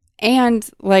like, and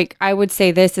like, I would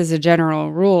say this as a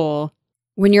general rule,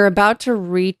 when you're about to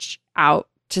reach out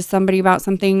to somebody about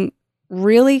something,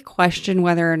 really question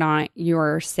whether or not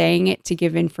you're saying it to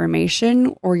give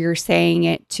information or you're saying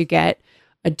it to get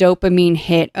a dopamine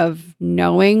hit of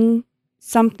knowing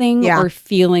something or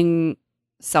feeling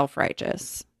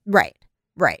self-righteous. Right.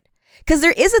 Because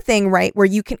there is a thing, right, where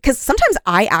you can, because sometimes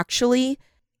I actually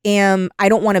I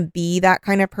don't want to be that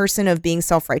kind of person of being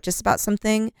self-righteous about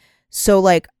something. So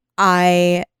like,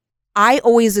 I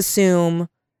always assume,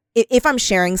 if I'm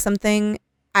sharing something,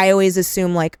 I always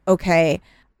assume like, okay,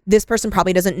 this person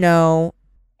probably doesn't know.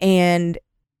 And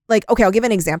like, okay, I'll give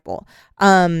an example.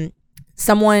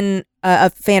 Someone, a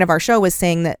fan of our show, was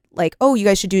saying that like, oh, you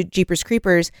guys should do Jeepers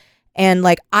Creepers. And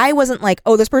like, I wasn't like,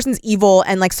 oh, this person's evil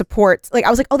and like supports. Like, I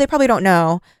was like, oh, they probably don't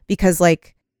know because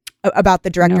like about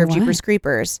the director of Jeepers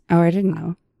Creepers. Oh, I didn't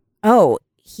know. Oh,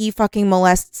 he fucking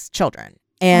molests children.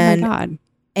 And, oh my God.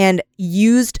 And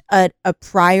used a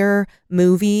prior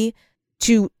movie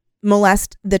to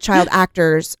molest the child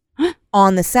actors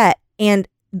on the set. And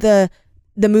the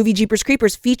movie Jeepers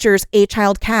Creepers features a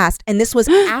child cast. And this was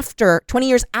 20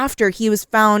 years after he was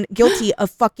found guilty of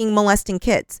fucking molesting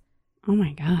kids. Oh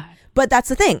my God. But that's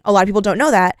the thing. A lot of people don't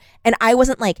know that. And I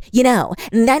wasn't like,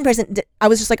 that person, I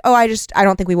was just like, oh, I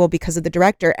don't think we will because of the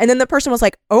director. And then the person was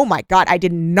like, oh my God, I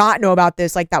did not know about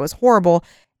this. Like, that was horrible.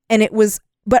 And it was,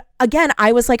 but again,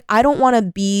 I was like, I don't want to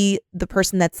be the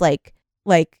person that's like,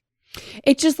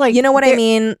 it's just like, you know what I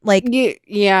mean? Like,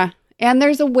 yeah. And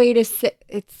there's a way to say,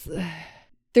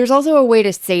 there's also a way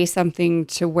to say something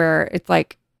to where it's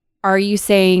like, are you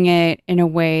saying it in a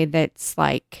way that's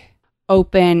like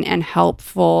open and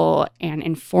helpful and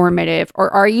informative, or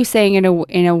are you saying it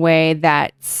in a way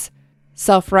that's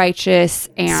self-righteous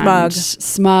and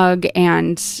smug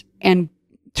and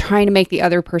trying to make the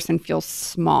other person feel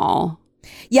small?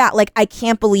 Yeah, like, I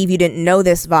can't believe you didn't know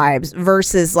this vibes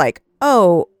versus like,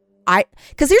 oh,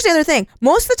 because here's the other thing.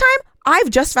 Most of the time, I've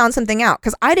just found something out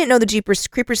because I didn't know the Jeepers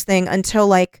Creepers thing until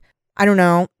like, I don't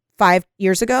know, 5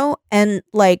 years ago. And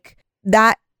like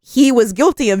that he was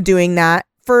guilty of doing that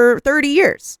for 30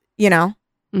 years, you know?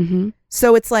 Mm-hmm.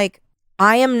 So it's like,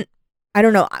 I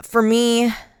don't know, for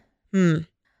me, a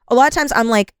lot of times I'm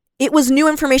like, it was new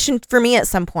information for me at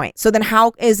some point. So then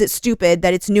how is it stupid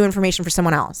that it's new information for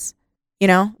someone else? You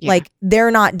know? Yeah. Like,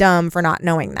 they're not dumb for not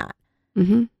knowing that.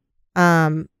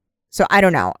 Mm-hmm. So I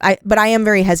don't know. But I am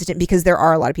very hesitant because there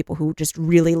are a lot of people who just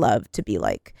really love to be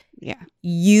like, yeah,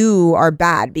 you are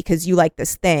bad because you like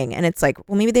this thing. And it's like,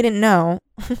 well, maybe they didn't know.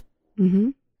 Mm-hmm.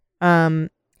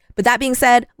 But that being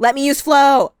said, let me use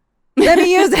Flow. Let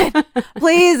me use it,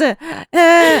 please.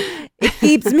 It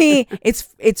keeps me.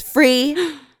 It's free,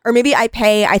 or maybe I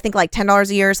pay. I think like $10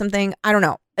 a year or something. I don't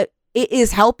know. It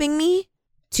is helping me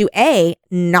to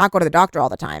not go to the doctor all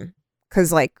the time,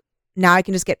 because like now I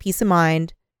can just get peace of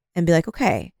mind and be like,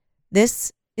 okay,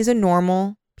 this is a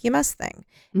normal PMS thing,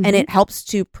 and it helps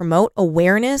to promote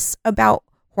awareness about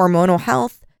hormonal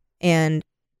health and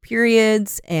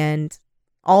periods and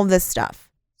all of this stuff.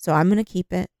 So I'm gonna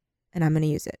keep it. And I'm going to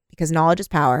use it because knowledge is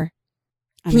power.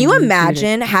 Can you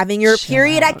imagine having your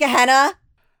period at Gehenna?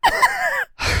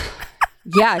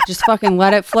 Yeah, just fucking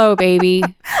let it flow, baby.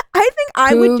 I think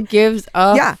I would. Who gives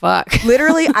a fuck?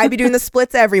 Literally, I'd be doing the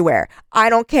splits everywhere. I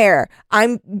don't care.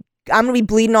 I'm going to be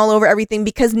bleeding all over everything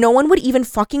because no one would even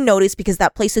fucking notice because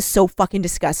that place is so fucking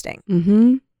disgusting.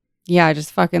 Mm-hmm. Yeah,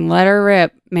 just fucking let her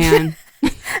rip, man.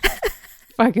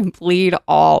 Fucking bleed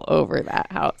all over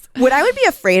that house. What I would be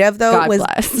afraid of though God was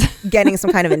bless. getting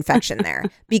some kind of infection there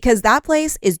because that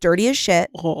place is dirty as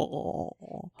shit.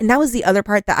 And that was the other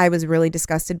part that I was really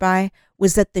disgusted by,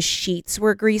 was that the sheets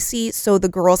were greasy, so the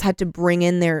girls had to bring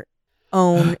in their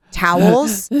own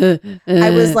towels.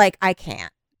 I was like, I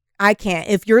can't.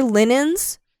 If your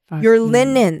linens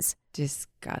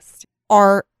Disgusting.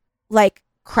 are like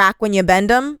crack when you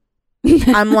bend them,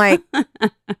 I'm like,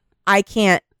 I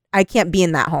can't be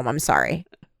in that home. I'm sorry.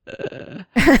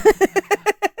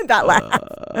 That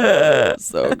laugh.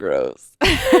 So gross.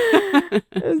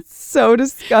 It's so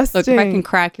disgusting. Look, if I can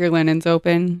crack your linens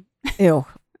open. Ew.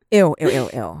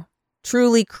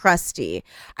 Truly crusty.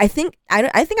 I think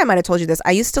I might have told you this.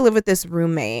 I used to live with this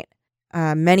roommate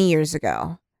many years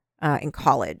ago in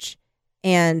college.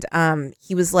 And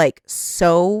he was like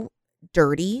so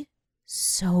dirty.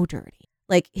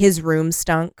 Like his room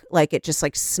stunk, like it just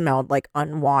like smelled like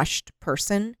unwashed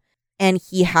person. And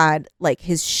he had like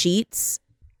his sheets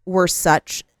were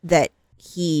such that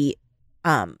you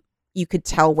could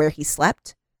tell where he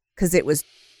slept because it was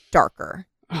darker.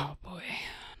 Oh boy.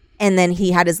 And then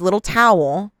he had his little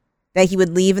towel that he would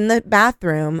leave in the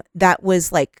bathroom that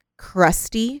was like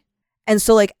crusty. And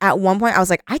so like at one point I was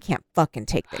like, I can't fucking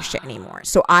take this shit anymore.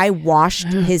 So I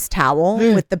washed his towel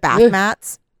with the bath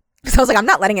mats. So I was like, I'm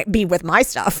not letting it be with my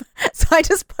stuff. So I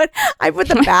put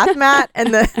the bath mat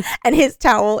and his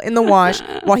towel in the wash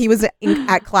while he was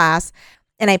at class,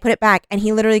 and I put it back, and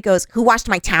he literally goes, "Who washed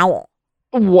my towel?"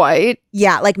 What?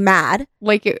 Yeah, like mad.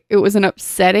 Like it was an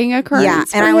upsetting occurrence. Yeah,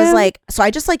 and I was like, so I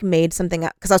just like made something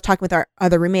up because I was talking with our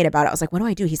other roommate about it. I was like, what do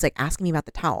I do? He's like asking me about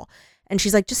the towel, and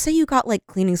she's like, just say you got like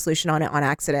cleaning solution on it on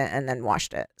accident and then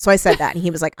washed it. So I said that, and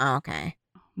he was like, oh, okay.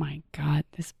 My God,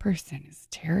 this person is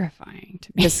terrifying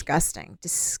to me. Disgusting.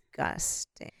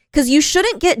 Because you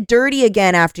shouldn't get dirty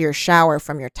again after your shower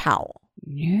from your towel.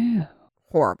 No.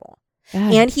 Horrible.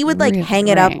 That and he would like really hang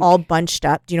it up rank. all bunched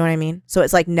up. Do you know what I mean? So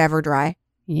it's like never dry.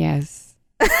 Yes.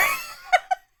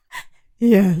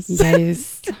 Yes.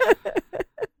 Yes.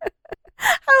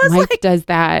 I was Mike like, does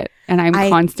that, and I'm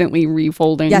constantly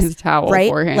refolding his towel right?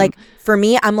 for him. Like for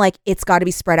me, I'm like, it's got to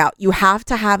be spread out. You have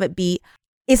to have it be.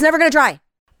 It's never gonna dry.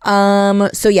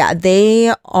 So yeah, they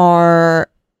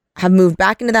have moved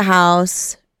back into the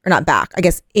house, or not back, I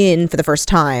guess in for the first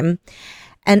time.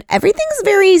 And everything's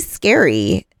very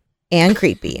scary and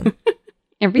creepy.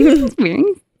 Everything's very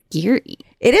scary.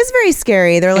 It is very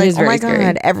scary. They're like, oh my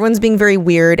God, everyone's being very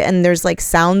weird. And there's like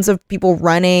sounds of people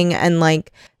running, and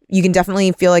like you can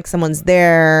definitely feel like someone's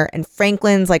there. And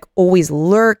Franklin's like always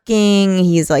lurking.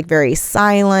 He's like very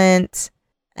silent.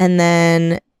 And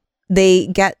then they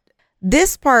get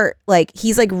this part, like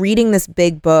he's like reading this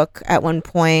big book at one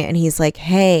point, and he's like,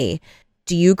 hey,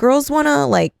 do you girls want to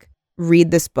like read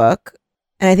this book?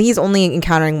 And I think he's only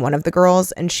encountering one of the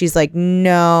girls, and she's like,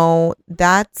 no,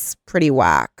 that's pretty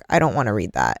whack. I don't want to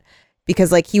read that.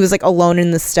 Because like he was like alone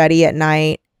in the study at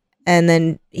night, and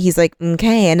then he's like,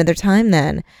 okay, another time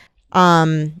then.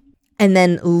 And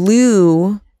then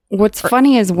Lou. What's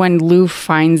funny is when Lou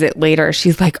finds it later,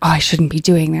 she's like, oh, I shouldn't be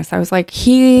doing this. I was like,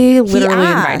 he literally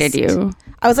invited you.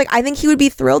 I was like, I think he would be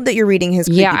thrilled that you're reading his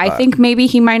creepy book. I think maybe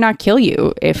he might not kill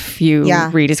you if you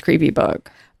read his creepy book.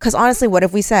 Because honestly, what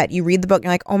if we said, you read the book and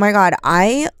you're like, oh my God,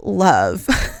 I love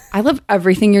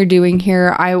everything you're doing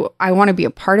here. I want to be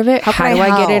a part of it. How do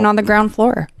I get in on the ground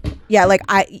floor? Yeah, like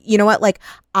you know what? Like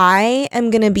I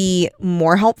am going to be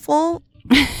more helpful.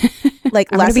 Like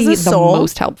less as a soul, the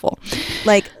most helpful.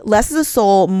 Like less as a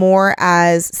soul, more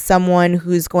as someone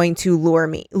who's going to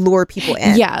lure people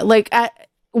in. Yeah, like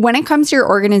when it comes to your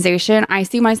organization, I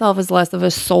see myself as less of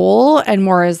a soul and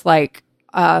more as like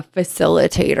a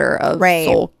facilitator of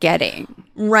soul getting.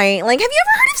 Right. Like, have you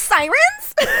ever heard of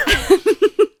sirens?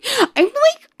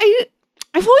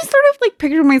 I've always sort of like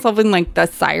pictured myself in like the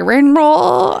siren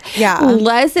role. Yeah.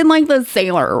 Less in like the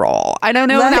sailor role. I don't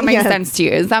know if that makes sense to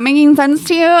you. Is that making sense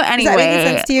to you? Anyway, is that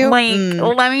making sense to you?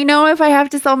 Like, let me know if I have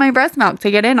to sell my breast milk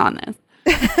to get in on this.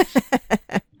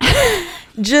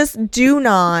 Just do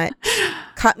not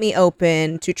cut me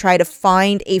open to try to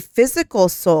find a physical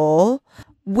soul,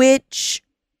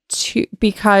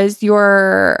 because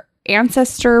your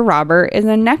ancestor Robert is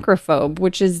a necrophobe,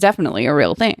 which is definitely a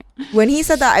real thing. When he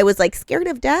said that, I was like, scared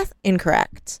of death?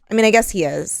 Incorrect. I mean, I guess he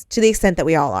is, to the extent that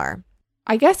we all are.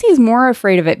 I guess he's more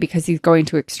afraid of it because he's going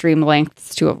to extreme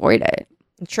lengths to avoid it.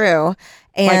 True.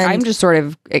 And like, I'm just sort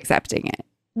of accepting it.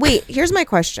 Wait, here's my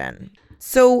question.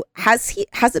 So has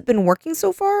it been working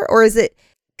so far? Or is it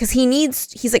because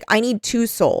he's like, I need 2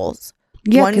 souls.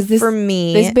 Yeah, one for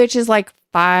me. This bitch is like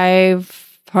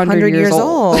 500 years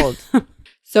old.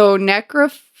 So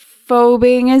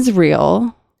necrophobing is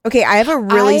real. Okay, I have a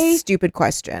really stupid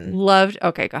question.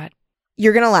 Okay, go ahead.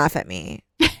 You're going to laugh at me.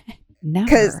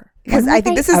 Never. Because I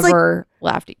think this is like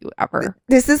laughed at you ever.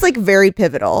 This is like very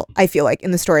pivotal, I feel like,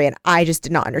 in the story, and I just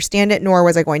did not understand it, nor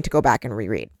was I going to go back and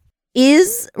reread.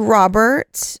 Is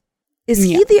Robert,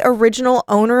 he the original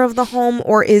owner of the home,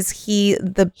 or is he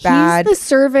the bad? He's the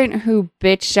servant who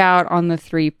bitched out on the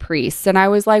 3 priests. And I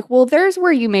was like, well, there's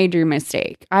where you made your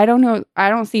mistake. I don't know. I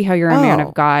don't see how you're a man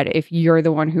of God if you're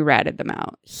the one who ratted them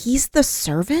out. He's the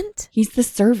servant? He's the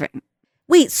servant.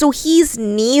 Wait, so he's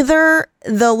neither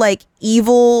the like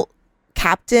evil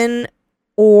captain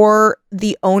or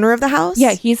the owner of the house?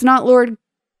 Yeah, he's not Lord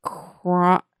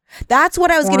That's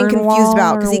what I was getting confused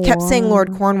about, because he kept saying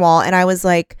Lord Cornwall, and I was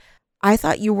like, I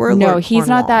thought you were Lord Cornwall. No, he's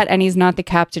not that, and he's not the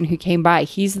captain who came by.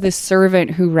 He's the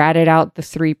servant who ratted out the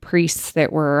 3 priests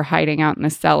that were hiding out in the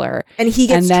cellar. And he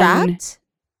gets trapped?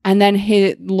 And then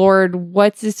his Lord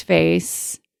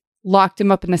What's-His-Face locked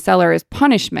him up in the cellar as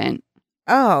punishment.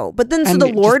 Oh, but then so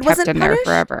the Lord wasn't kept him punished?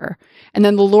 there forever. And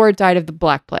then the Lord died of the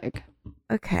Black Plague.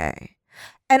 Okay.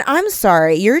 And I'm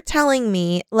sorry, you're telling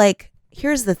me, like,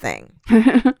 here's the thing.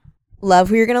 Love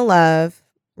who you're going to love,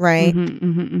 right?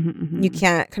 You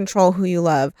can't control who you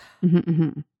love.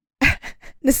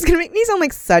 This is going to make me sound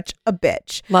like such a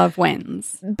bitch. Love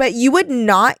wins. But you would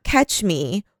not catch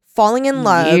me falling in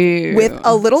love with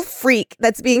a little freak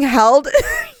that's being held.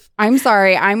 I'm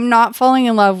sorry. I'm not falling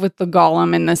in love with the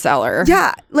golem in the cellar.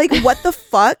 Yeah. Like, what the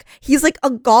fuck? He's like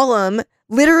a golem,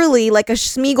 literally like a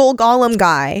Smeagol golem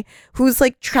guy who's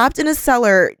like trapped in a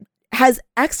cellar, has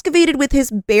excavated with his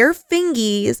bare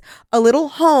fingies a little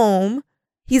home.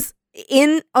 He's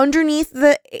in underneath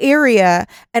the area,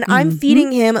 and I'm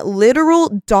feeding him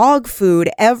literal dog food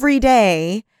every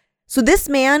day. So this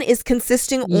man is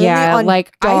consisting only on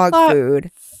like dog food.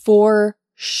 For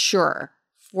sure.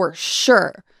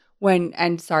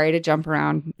 And sorry to jump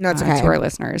around no, it's okay. to our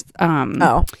listeners. I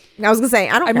was gonna say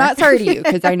I'm not sorry to you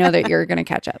because I know that you're gonna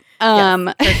catch up.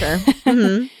 Yes, for sure.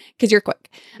 Because you're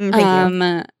quick. Thank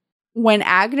you. When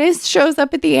Agnes shows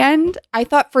up at the end, I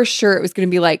thought for sure it was gonna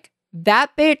be like,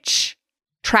 that bitch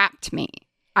trapped me.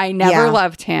 I never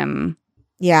loved him.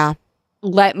 Yeah.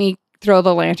 Let me throw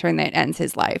the lantern that ends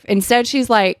his life. Instead,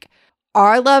 she's like,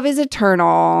 our love is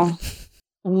eternal.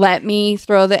 Let me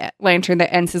throw the lantern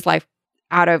that ends his life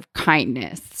out of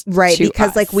kindness. Right. Because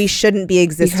us. like we shouldn't be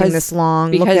existing this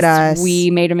long. Look at us. We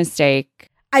made a mistake.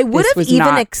 I would have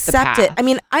even accepted. I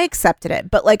mean, I accepted it,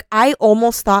 but like I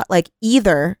almost thought like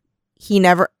either he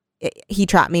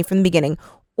trapped me from the beginning,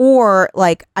 or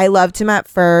like I loved him at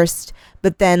first,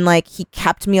 but then like he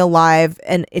kept me alive,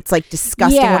 and it's like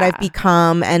disgusting what I've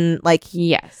become, and like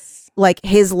like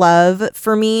his love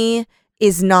for me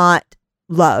is not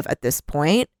love at this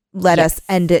point. Let us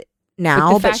end it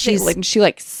now. But she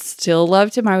like still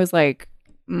loved him. I was like,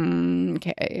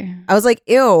 okay. I was like,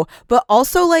 ew. But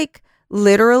also like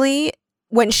literally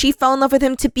when she fell in love with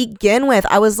him to begin with,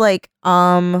 I was like,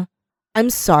 I'm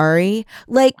sorry.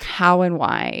 Like, how and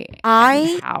why?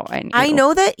 I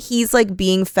know that he's like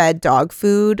being fed dog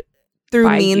food through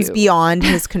means beyond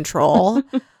his control.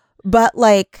 But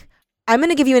like, I'm going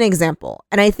to give you an example.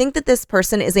 And I think that this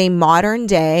person is a modern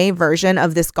day version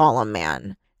of this Gollum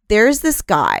man. There's this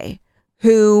guy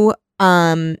who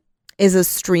is a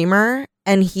streamer,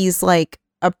 and he's like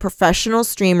a professional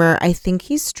streamer. I think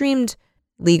he streamed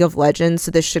League of Legends.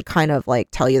 So this should kind of like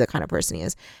tell you the kind of person he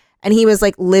is. And he was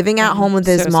like living at home with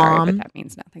his mom. Sorry, but that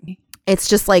means nothing. It's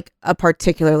just like a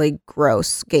particularly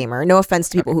gross gamer. No offense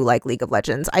to people who like League of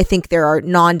Legends. I think there are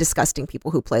non-disgusting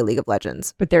people who play League of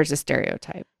Legends. But there's a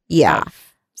stereotype. Yeah.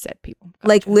 said people.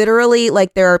 Like literally,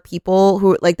 like there are people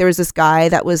who like there was this guy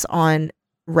that was on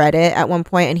Reddit at one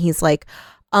point and he's like,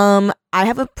 I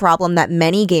have a problem that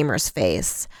many gamers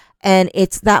face. And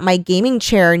it's that my gaming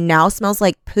chair now smells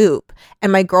like poop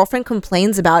and my girlfriend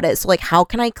complains about it. So like, how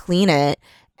can I clean it?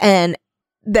 And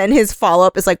then his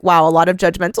follow-up is like, wow, a lot of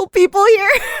judgmental people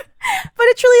here. But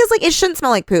it truly is like, it shouldn't smell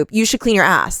like poop. You should clean your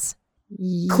ass.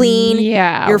 Clean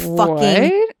your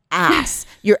fucking ass.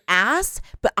 Your ass.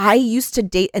 But I used to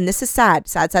date, and this is sad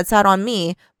on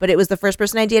me, but it was the first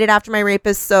person I dated after my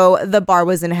rapist, so the bar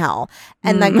was in hell.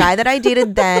 And that guy that I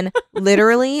dated then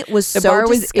literally was the so bar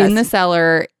was disgusting. in the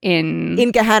cellar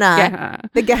in Gehenna.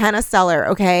 The Gehenna cellar,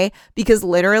 okay? Because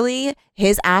literally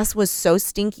his ass was so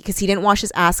stinky because he didn't wash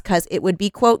his ass because it would be,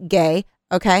 quote, gay.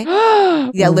 Okay.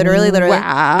 Yeah, literally.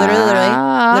 Wow. Literally.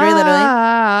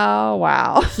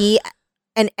 Wow. He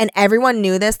and everyone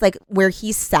knew this, like where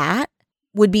he sat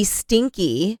would be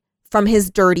stinky from his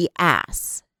dirty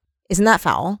ass. Isn't that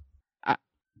foul?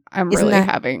 I'm Isn't really that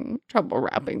having trouble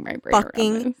wrapping my brain around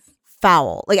fucking this.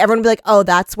 foul? Like everyone would be like, oh,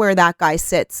 that's where that guy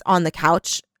sits on the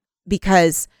couch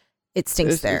because it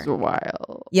stinks This there. is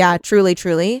wild. Yeah,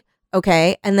 truly.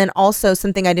 Okay. And then also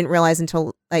something I didn't realize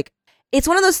until like, it's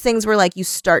one of those things where like you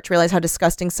start to realize how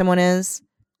disgusting someone is,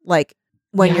 like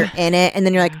when you're in it, and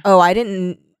then you're like, oh, I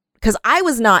didn't, because I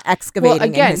was not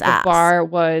excavating in his ass. The bar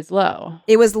was low.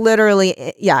 It was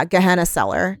literally, Gehenna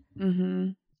cellar. Mm-hmm.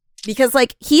 Because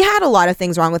like he had a lot of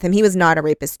things wrong with him. He was not a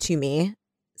rapist to me,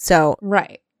 so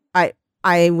right.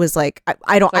 I was like,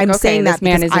 I don't. Like, I'm saying that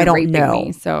man because I don't know.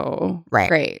 Me, so right,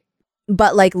 great.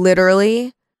 But like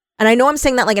literally, and I know I'm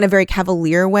saying that like in a very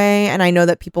cavalier way, and I know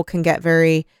that people can get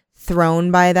very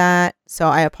thrown by that. So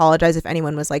I apologize if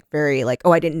anyone was like very like,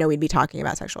 oh, I didn't know we'd be talking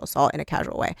about sexual assault in a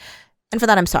casual way. And for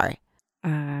that, I'm sorry.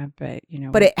 But you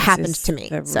know, but it happened to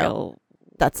me. So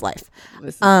that's life.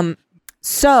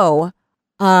 So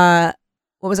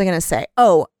what was I going to say?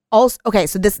 Oh, also, okay.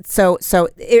 So this, so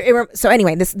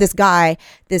anyway, this guy,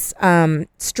 this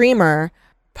streamer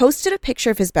posted a picture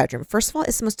of his bedroom. First of all,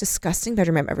 it's the most disgusting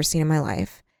bedroom I've ever seen in my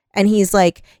life. And he's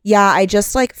like, yeah, I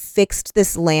just like fixed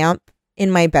this lamp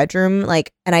in my bedroom.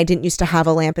 Like, and I didn't used to have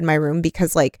a lamp in my room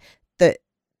because like the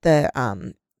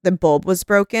bulb was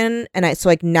broken, and so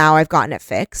like now I've gotten it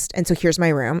fixed, and so here's my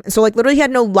room. And so like literally he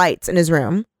had no lights in his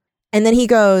room. And then he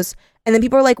goes, and then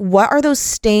people are like, what are those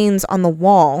stains on the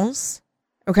walls?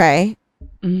 Okay.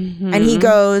 Mm-hmm. And he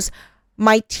goes,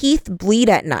 my teeth bleed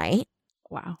at night.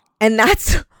 Wow. And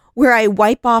that's where I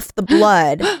wipe off the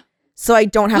blood so I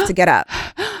don't have to get up.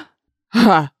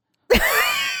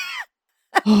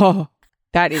 Oh,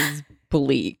 that is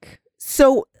bleak.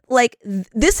 So like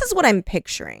this is what I'm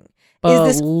picturing.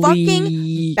 Is this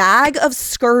fucking bag of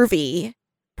scurvy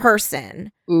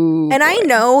person. Ooh, and boy. I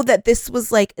know that this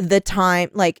was like the time,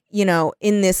 like, you know,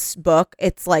 in this book,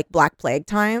 it's like Black Plague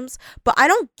times, but I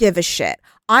don't give a shit.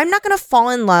 I'm not going to fall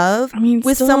in love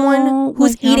with someone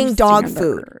who's like, eating dog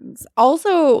food.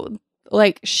 Also,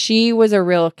 like, she was a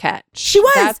real catch. She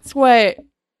was. That's what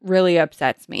really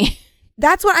upsets me.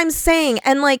 That's what I'm saying.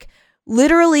 And like,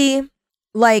 literally,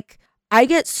 like, I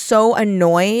get so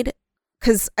annoyed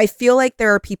because I feel like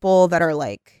there are people that are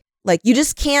like you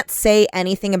just can't say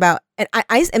anything about, and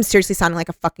I am seriously sounding like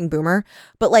a fucking boomer,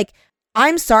 but like,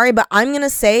 I'm sorry, but I'm going to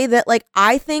say that like,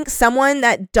 I think someone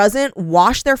that doesn't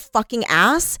wash their fucking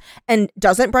ass and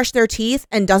doesn't brush their teeth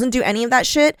and doesn't do any of that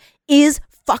shit is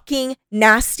fucking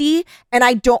nasty. And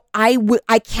I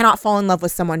cannot fall in love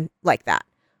with someone like that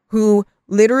who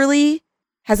literally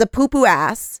has a poo-poo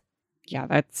ass. Yeah,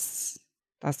 that's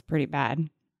pretty bad.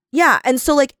 Yeah. And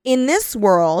so like in this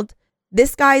world,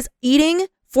 this guy's eating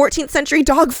 14th century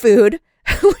dog food,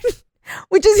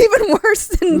 which is even worse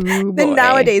than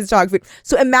nowadays dog food.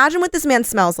 So imagine what this man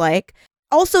smells like.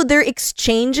 Also, their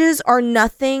exchanges are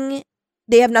nothing.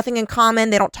 They have nothing in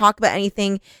common. They don't talk about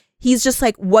anything. He's just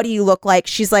like, what do you look like?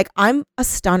 She's like, I'm a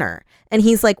stunner. And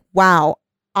he's like, wow,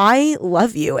 I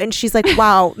love you. And she's like,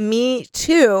 wow, me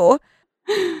too.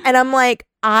 And I'm like,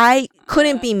 I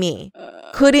couldn't be me.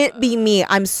 Couldn't be me.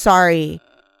 I'm sorry.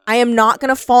 I am not going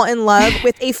to fall in love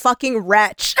with a fucking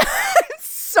wretch.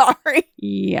 Sorry.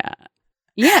 Yeah.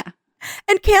 Yeah.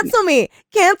 And cancel me.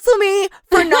 Cancel me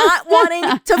for not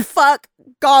wanting to fuck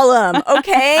Gollum,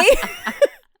 okay?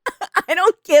 I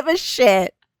don't give a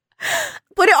shit.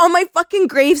 Put it on my fucking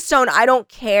gravestone. I don't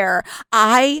care.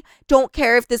 I don't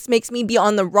care if this makes me be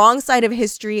on the wrong side of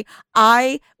history.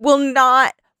 I will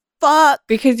not fuck.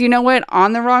 Because you know what?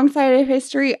 On the wrong side of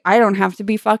history, I don't have to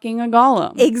be fucking a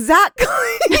golem. Exactly.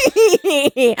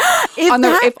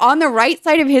 If on the right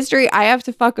side of history, I have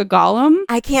to fuck a golem,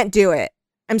 I can't do it.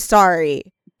 I'm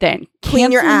sorry. Then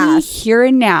Clean your ass here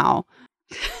and now.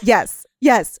 Yes.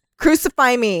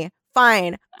 Crucify me.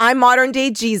 Fine. I'm modern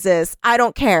day Jesus. I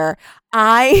don't care.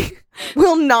 I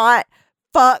will not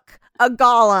fuck a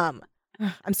golem.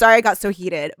 I'm sorry I got so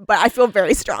heated, but I feel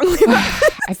very strongly about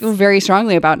this. I feel very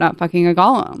strongly about not fucking a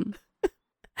golem.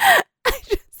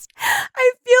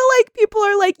 I feel like people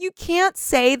are like, you can't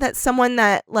say that someone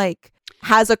that like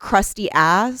has a crusty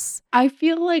ass I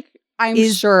feel like I'm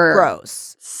is sure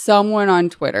gross. someone on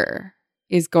Twitter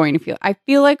is going to feel. I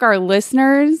feel like our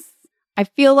listeners, I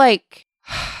feel like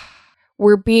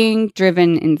we're being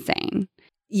driven insane.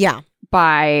 Yeah.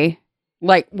 By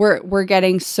like we're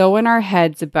getting so in our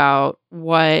heads about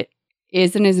what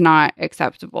is and is not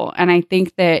acceptable. And I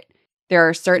think that there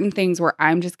are certain things where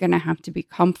I'm just going to have to be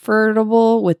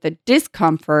comfortable with the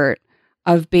discomfort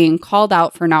of being called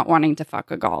out for not wanting to fuck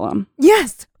a golem.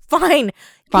 Yes. Fine.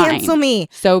 Cancel me.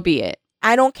 So be it.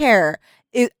 I don't care.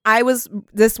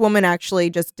 This woman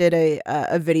actually just did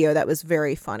a video that was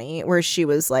very funny where she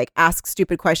was like, ask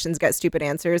stupid questions, get stupid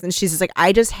answers. And she's just like,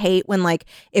 I just hate when like,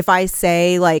 if I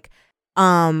say like,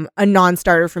 a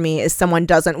non-starter for me is someone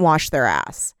doesn't wash their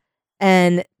ass.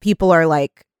 And people are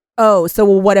like, oh, so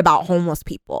what about homeless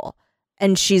people?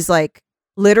 And she's like,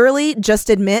 literally just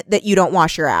admit that you don't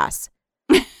wash your ass.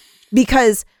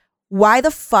 Because why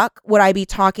the fuck would I be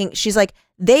talking? She's like,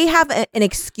 they have an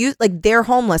excuse, like they're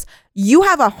homeless. You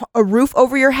have a roof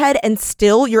over your head and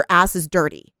still your ass is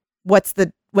dirty. What's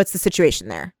the situation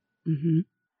there? Mm-hmm.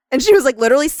 And she was like,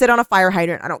 literally sit on a fire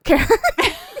hydrant. I don't care.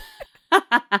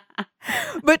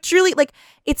 But truly, like,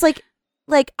 it's like,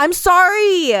 I'm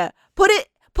sorry. Put it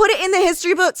in the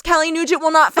history books. Kelly Nugent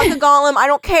will not fuck a golem. I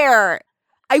don't care.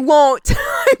 I won't.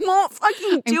 I won't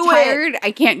fucking do I'm tired.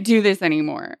 I can't do this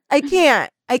anymore. I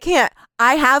can't.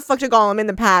 I have fucked a golem in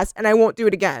the past and I won't do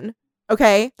it again.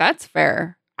 Okay? That's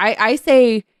fair. I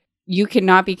say you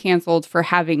cannot be canceled for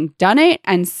having done it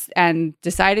and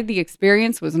decided the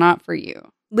experience was not for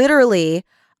you. Literally,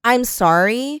 I'm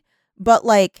sorry, but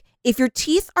like, if your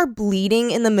teeth are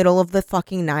bleeding in the middle of the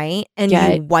fucking night and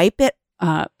you wipe it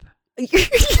up, get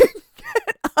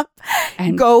up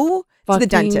and go to the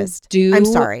dentist. I'm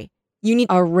sorry. You need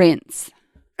a rinse.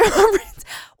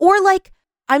 Or like,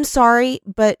 I'm sorry,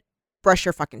 but brush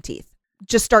your fucking teeth.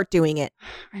 Just start doing it.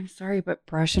 I'm sorry, but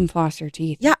brush and floss your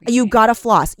teeth. Yeah, you gotta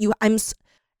floss.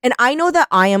 And I know that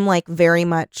I am like very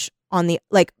much on the,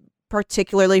 like,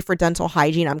 particularly for dental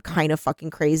hygiene, I'm kind of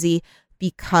fucking crazy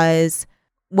because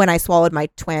when I swallowed my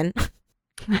twin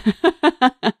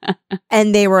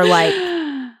and they were like,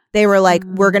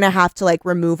 we're going to have to like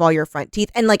remove all your front teeth.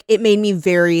 And like, it made me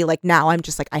very like, now I'm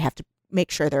just like, I have to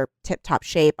make sure they're tip top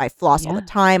shape. I floss all the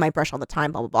time. I brush all the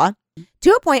time, blah, blah, blah. To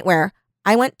a point where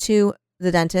I went to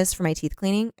the dentist for my teeth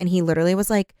cleaning and he literally was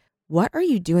like, what are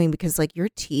you doing? Because like your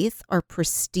teeth are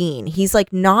pristine. He's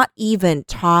like, not even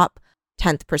top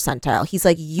 10th percentile. He's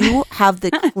like, you have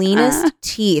the cleanest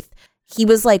teeth. He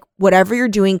was like, whatever you're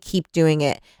doing, keep doing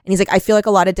it. And he's like, I feel like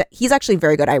a lot of, he's actually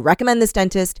very good. I recommend this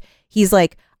dentist. He's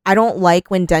like, I don't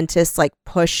like when dentists like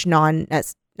push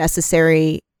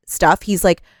non-necessary stuff. He's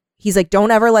like, don't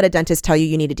ever let a dentist tell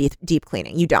you need a deep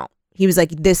cleaning. You don't. He was like,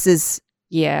 this is,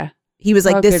 yeah. He was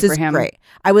like, this is great.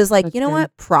 I was like, That's you know good.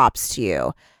 What? Props to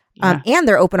you. Yeah. And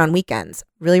they're open on weekends.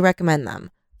 Really recommend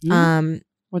them.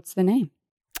 What's the name?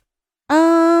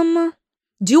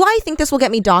 Do I think this will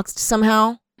get me doxxed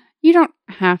somehow? You don't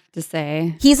have to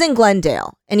say. He's in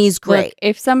Glendale and he's great. Look,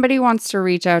 if somebody wants to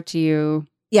reach out to you.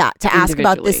 Yeah, to ask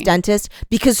about this individually. dentist,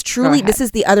 because truly this is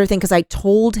the other thing, because I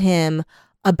told him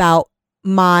about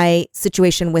my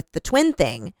situation with the twin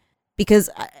thing, because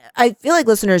I feel like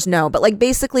listeners know, but like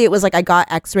basically it was like I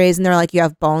got x-rays and they're like, you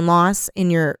have bone loss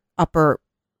in your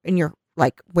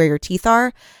like where your teeth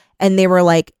are. And they were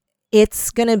like,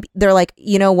 they're like,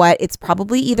 you know what? It's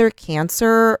probably either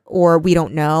cancer or we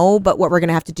don't know. But what we're going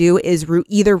to have to do is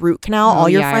either root canal all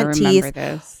your front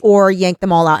teeth or yank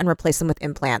them all out and replace them with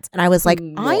implants. And I was like,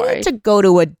 I need to go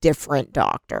to a different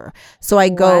doctor. So I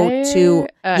go to,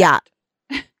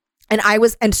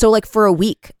 And so like for a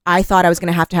week, I thought I was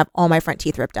going to have all my front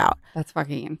teeth ripped out. That's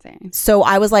fucking insane. So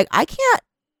I was like, I can't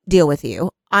deal with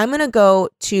you. I'm going to go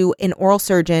to an oral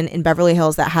surgeon in Beverly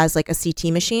Hills that has like a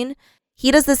CT machine. He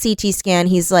does the CT scan.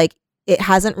 He's like,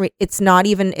 it's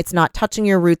not touching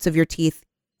your roots of your teeth.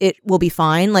 It will be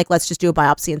fine. Like, let's just do a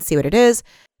biopsy and see what it is.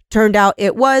 Turned out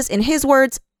it was, in his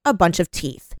words, a bunch of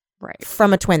teeth. Right.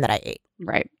 From a twin that I ate.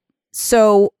 Right.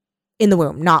 So in the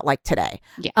womb, not like today.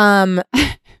 Yeah.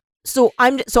 So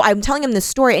I'm telling him this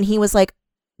story and he was like,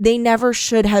 they never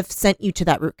should have sent you to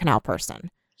that root canal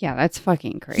person. Yeah, that's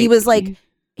fucking crazy.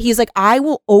 He's like, I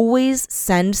will always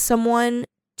send someone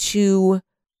to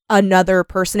another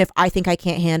person if I think I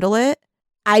can't handle it.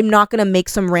 I'm not going to make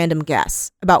some random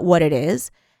guess about what it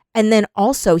is. And then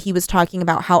also he was talking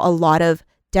about how a lot of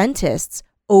dentists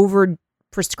over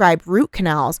prescribe root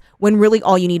canals when really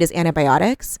all you need is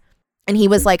antibiotics. And he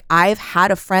was like, I've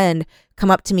had a friend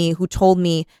come up to me who told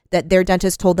me that their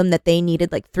dentist told them that they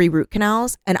needed like 3 root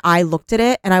canals. And I looked at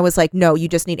it and I was like, no, you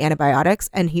just need antibiotics.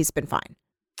 And he's been fine.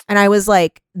 And I was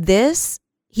like,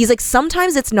 he's like,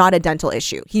 sometimes it's not a dental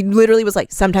issue. He literally was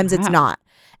like, sometimes it's not.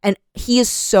 And he is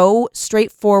so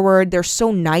straightforward. They're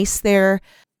so nice there.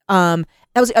 That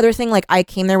was the other thing. Like I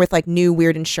came there with like new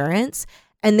weird insurance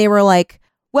and they were like,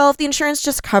 well, if the insurance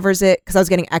just covers it, because I was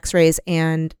getting x-rays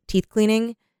and teeth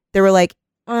cleaning, they were like,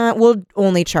 we'll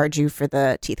only charge you for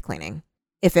the teeth cleaning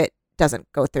if it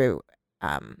doesn't go through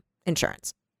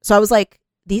insurance. So I was like,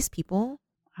 these people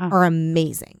are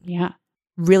amazing. Yeah.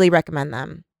 Really recommend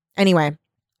them. Anyway,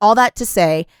 all that to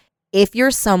say, if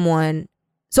you're someone,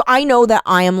 so I know that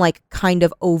I am like kind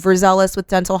of overzealous with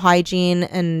dental hygiene,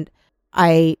 and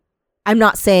I'm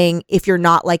not saying if you're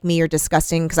not like me, you're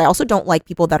disgusting, because I also don't like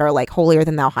people that are like holier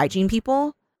than thou hygiene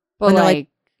people. But when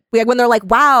they're like,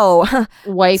 wow,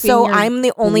 wiping so your I'm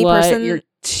the only blood, person. your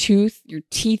teeth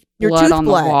Your blood tooth on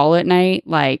blood. the wall at night,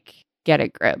 like get a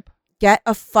grip. Get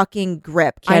a fucking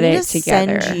grip. Get it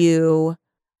together.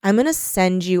 I'm going to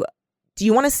send you. Do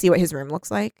you want to see what his room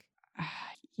looks like?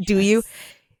 Do you?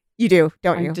 You do,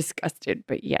 don't you? I'm disgusted,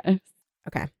 but yes.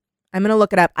 Okay. I'm going to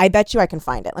look it up. I bet you I can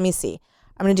find it. Let me see.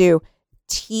 I'm going to do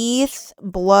teeth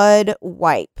blood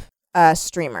wipe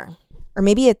streamer. Or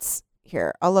maybe it's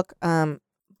here. I'll look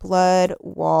blood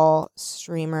wall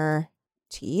streamer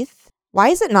teeth. Why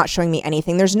is it not showing me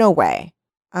anything? There's no way.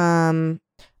 Oh,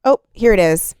 here it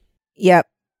is. Yep.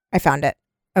 I found it.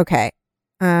 Okay.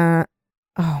 Oh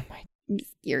my. I'm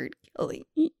scared, Kelly.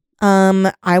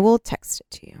 I will text it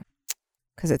to you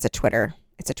because it's a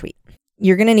tweet.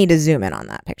 You're going to need to zoom in on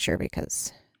that picture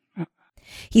because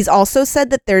he's also said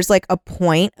that there's like a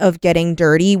point of getting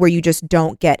dirty where you just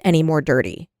don't get any more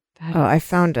dirty. I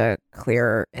found a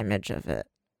clearer image of it.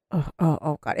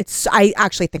 Oh God. I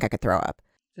actually think I could throw up.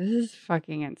 This is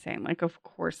fucking insane. Like, of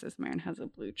course this man has a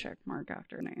blue check mark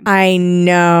after name. I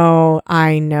know.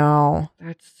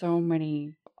 That's so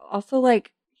many. Also,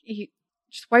 like, you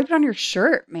just wipe it on your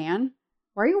shirt, man.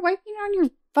 Why are you wiping it on your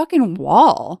fucking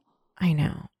wall? I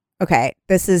know. Okay,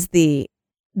 this is the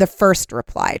first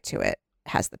reply to it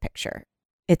has the picture.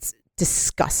 It's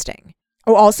disgusting.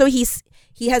 Oh, also he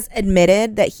has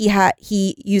admitted that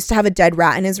he used to have a dead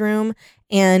rat in his room,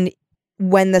 and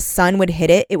when the sun would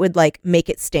hit it, it would like make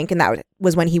it stink, and that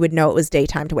was when he would know it was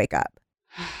daytime to wake up.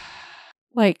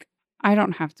 Like, I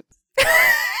don't have to.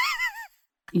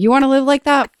 You want to live like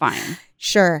that? Fine.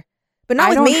 Sure. But not I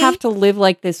with don't me. have to live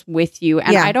like this with you,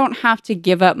 and I don't have to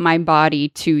give up my body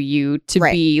to you to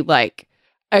be like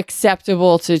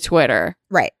acceptable to Twitter.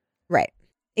 Right.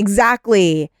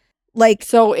 Exactly. Like,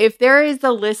 so if there is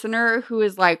a listener who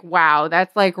is like, wow,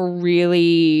 that's like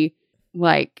really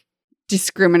like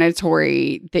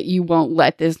discriminatory that you won't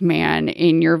let this man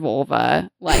in your vulva,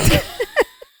 like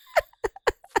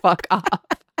fuck off.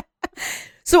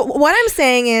 So what I'm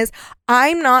saying is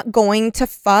I'm not going to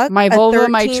fuck my vulva,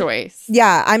 my choice.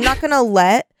 Yeah, I'm not going to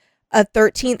let a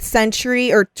 13th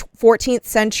century or 14th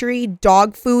century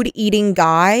dog food eating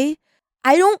guy.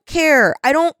 I don't care.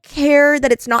 I don't care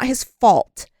that it's not his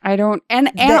fault. I don't. And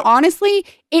honestly,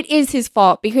 it is his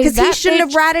fault because he shouldn't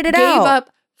have ratted it out. Gave up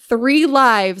 3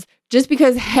 lives just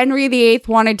because Henry VIII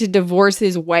wanted to divorce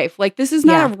his wife. Like, this is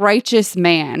not a righteous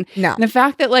man. No. And the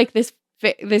fact that like this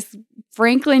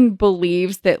Franklin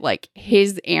believes that like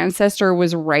his ancestor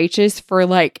was righteous for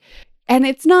like, and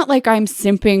it's not like I'm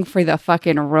simping for the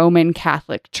fucking Roman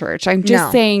Catholic Church. I'm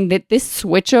just saying that this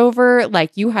switchover,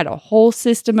 like you had a whole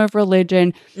system of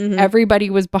religion. Mm-hmm. Everybody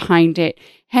was behind it.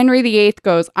 Henry VIII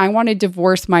goes, I want to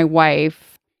divorce my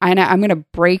wife and I'm going to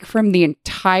break from the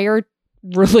entire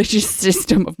religious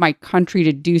system of my country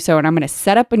to do so, and I'm going to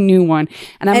set up a new one,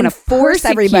 and I'm going to force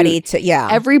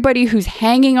everybody who's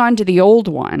hanging on to the old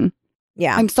one.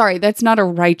 Yeah, I'm sorry, that's not a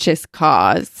righteous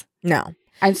cause. No,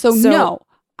 and so no,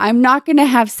 I'm not going to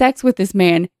have sex with this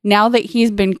man now that he's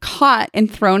been caught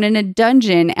and thrown in a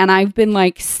dungeon, and I've been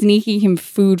like sneaking him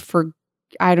food for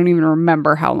I don't even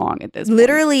remember how long at this point.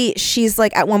 Literally, she's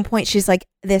like, at one point, she's like,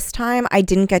 this time I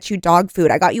didn't get you dog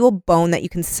food. I got you a bone that you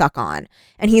can suck on.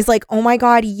 And he's like, oh my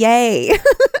God, yay.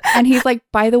 And he's like,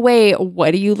 by the way,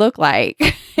 what do you look like?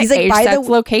 He's like, age, sex,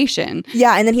 location.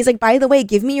 Yeah. And then he's like, by the way,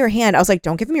 give me your hand. I was like,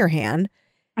 don't give him your hand.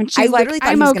 And she's like,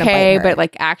 I'm okay, but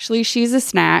like, actually, she's a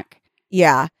snack.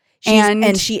 Yeah.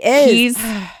 And she is. He's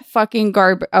fucking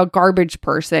a garbage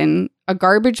person, a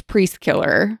garbage priest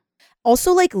killer.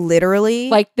 Also, like, literally.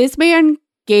 Like, this man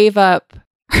gave up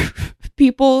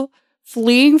people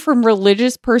fleeing from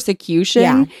religious persecution.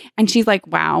 Yeah. And she's like,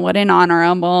 wow, what an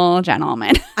honorable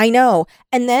gentleman. I know.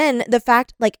 And then the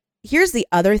fact, like, here's the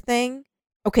other thing.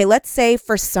 Okay, let's say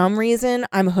for some reason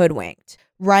I'm hoodwinked,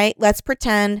 right? Let's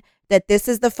pretend that this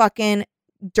is the fucking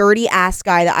dirty ass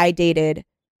guy that I dated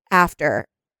after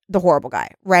the horrible guy,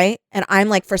 right? And I'm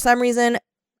like, for some reason,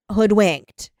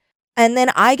 hoodwinked. And then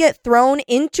I get thrown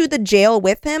into the jail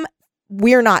with him.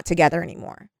 We're not together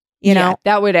anymore. You know?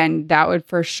 That would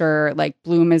for sure, like,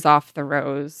 bloom is off the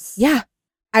rose. Yeah.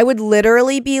 I would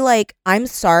literally be like, I'm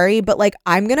sorry, but like,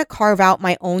 I'm going to carve out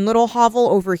my own little hovel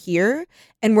over here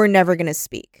and we're never going to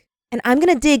speak. And I'm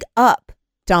going to dig up,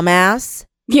 dumbass.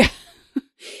 Yeah.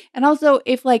 And also,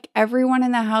 if like everyone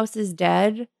in the house is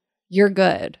dead, you're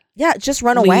good. Yeah, just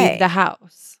run Leave away. the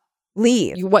house.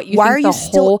 Leave. Why are you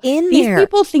still in there? These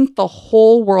people think the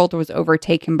whole world was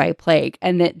overtaken by plague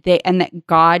and that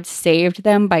God saved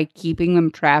them by keeping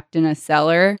them trapped in a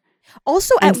cellar.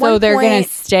 Also, and at one so they're point, going to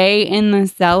stay in the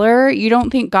cellar. You don't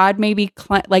think God maybe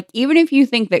like, even if you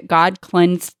think that God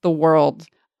cleansed the world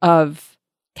of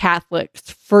Catholics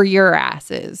for your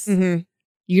asses,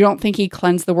 you don't think he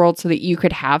cleansed the world so that you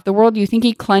could have the world? You think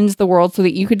he cleansed the world so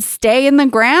that you could stay in the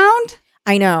ground?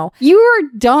 I know. You are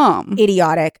dumb.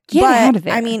 Idiotic. Get out of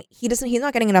there. I mean, he's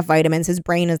not getting enough vitamins. His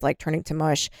brain is like turning to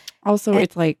mush. Also,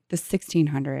 it's like the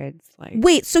 1600s. Like,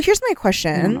 wait, so here's my I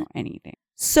question. don't know anything.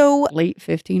 So late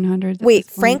 1500s. wait,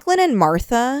 Franklin and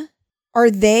Martha,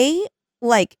 are they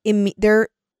like, they're,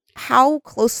 how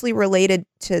closely related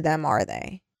to them are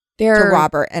they? They're to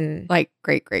Robert and like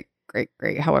great,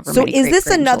 however so many is this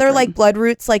another great-grandchildren. like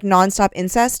Bloodroots, like nonstop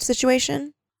incest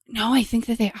situation? No, I think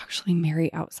that they actually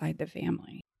marry outside the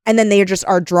family. And then they just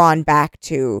are drawn back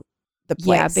to the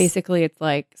place. Yeah, basically it's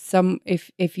like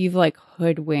if you've like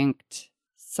hoodwinked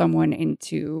someone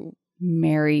into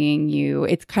marrying you,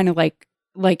 it's kind of like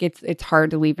it's hard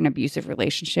to leave an abusive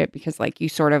relationship because like you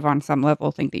sort of on some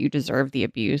level think that you deserve the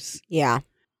abuse. Yeah.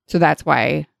 So that's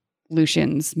why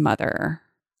Lucian's mother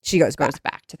She goes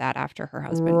back to that after her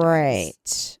husband Right.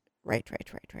 dies. Right.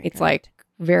 It's like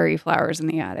very flowers in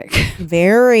the attic.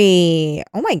 Very.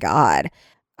 Oh my God.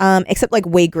 Except like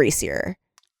way greasier.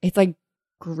 It's like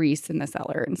grease in the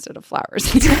cellar instead of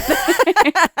flowers.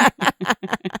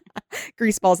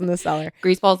 Grease balls in the cellar.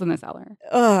 Grease balls in the cellar.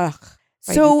 Ugh.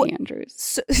 By So, DC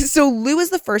Andrews. so Lou is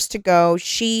the first to go.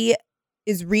 She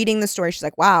is reading the story. She's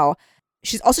like, wow.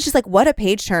 She's like, what a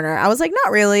page turner. I was like,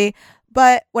 not really,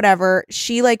 but whatever.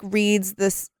 She like reads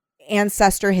this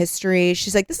ancestor history.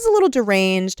 She's like, this is a little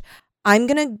deranged. I'm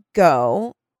going to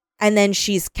go. And then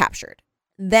she's captured.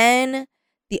 Then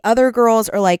the other girls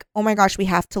are like, oh my gosh, we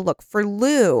have to look for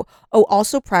Lou. Oh,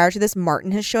 also prior to this,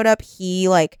 Martin has showed up. He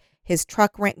like, his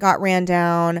truck got ran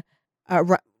down,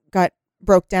 got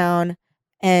broke down,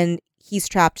 and he's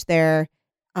trapped there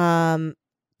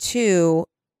too.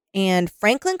 And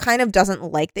Franklin kind of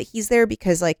doesn't like that he's there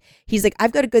because like, he's like,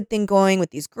 I've got a good thing going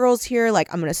with these girls here.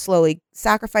 Like, I'm going to slowly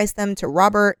sacrifice them to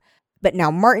Robert. But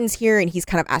now Martin's here and he's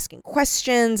kind of asking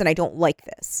questions and I don't like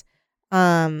this.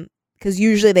 Because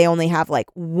usually they only have like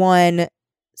one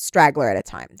straggler at a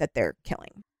time that they're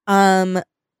killing.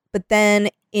 But then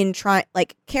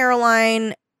like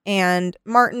Caroline and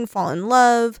Martin fall in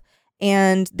love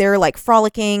and they're like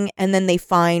frolicking, and then they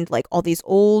find like all these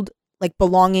old like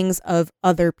belongings of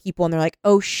other people, and they're like,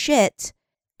 oh shit,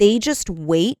 they just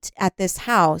wait at this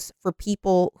house for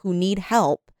people who need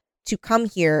help to come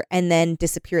here and then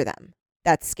disappear them.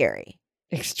 That's scary.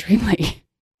 Extremely.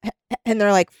 And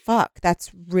they're like, fuck,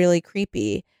 that's really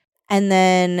creepy. And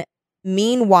then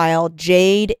meanwhile,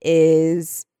 Jade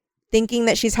is thinking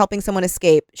that she's helping someone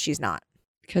escape. She's not.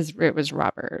 Because it was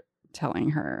Robert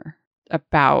telling her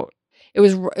about it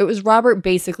was Robert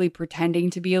basically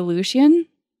pretending to be a Lucian.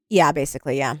 Yeah,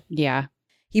 basically, yeah. Yeah.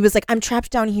 He was like, I'm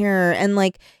trapped down here, and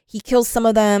like he kills some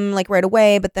of them like right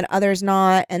away, but then others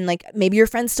not, and like maybe your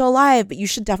friend's still alive, but you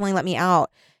should definitely let me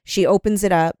out. She opens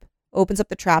up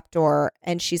the trap door,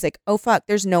 and she's like, oh fuck,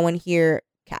 there's no one here.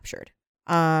 Captured.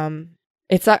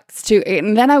 It sucks too.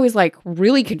 And then I was like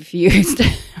really confused.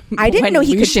 I didn't know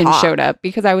he Lucian could talk. showed up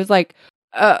because I was like,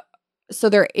 so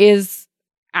there is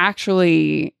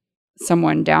actually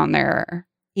someone down there.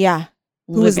 Yeah.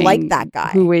 Who is like that guy.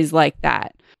 Who is like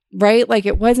that. Right? Like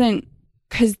it wasn't,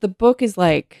 because the book is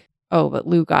like, oh, but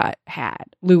Lou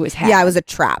was had. Yeah, it was a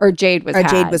trap. Or Jade was had.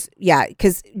 Jade was, yeah,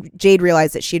 because Jade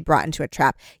realized that she'd brought into a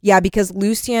trap. Yeah, because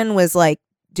Lucian was like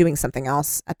doing something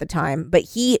else at the time, but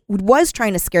he was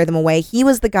trying to scare them away. He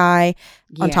was the guy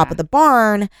on top of the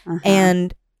barn,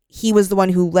 and he was the one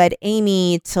who led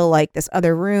Amy to like this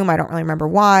other room. I don't really remember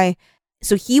why.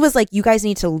 So he was like, you guys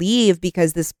need to leave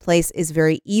because this place is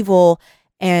very evil.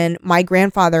 And my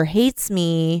grandfather hates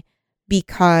me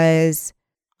because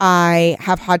I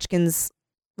have Hodgkin's,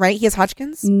 right? He has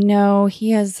Hodgkin's? No,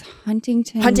 he has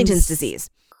Huntington's disease.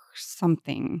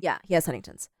 Something. Yeah, he has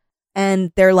Huntington's.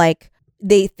 And they're like,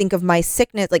 they think of my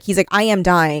sickness. Like, he's like, I am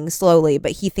dying slowly,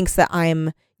 but he thinks that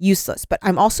I'm useless. But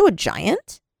I'm also a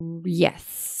giant.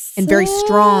 Yes. And very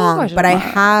strong, but I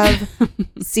have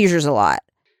seizures a lot.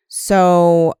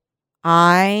 So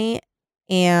I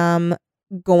am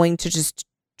going to just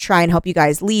try and help you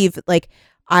guys leave. Like,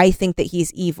 I think that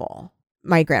he's evil,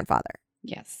 my grandfather.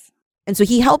 Yes. And so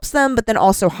he helps them, but then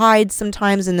also hides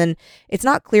sometimes. And then it's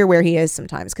not clear where he is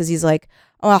sometimes because he's like,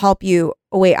 oh, I'll help you.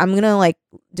 Oh, wait, I'm going to like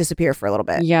disappear for a little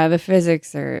bit. Yeah, the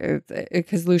physics are,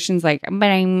 because Lucian's like, but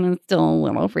I'm still a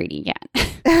little freaky yet.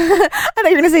 I thought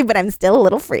you were going to say, but I'm still a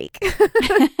little freak.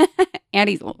 And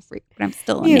he's a little freak, but I'm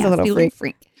still a nasty little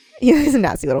freak. He's a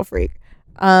nasty little freak.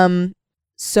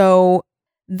 So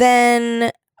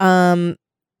then,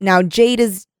 now Jade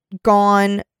is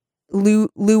gone.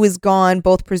 Lou is gone,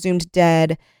 both presumed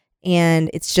dead. And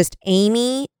it's just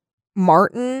Amy,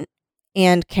 Martin,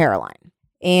 and Caroline.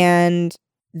 And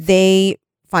they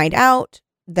find out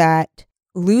that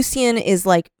Lucian is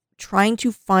like trying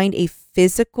to find a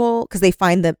physical, because they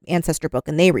find the ancestor book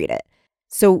and they read it.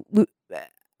 So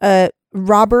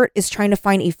Robert is trying to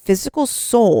find a physical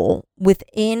soul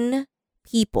within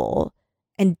people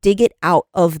and dig it out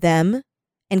of them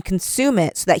and consume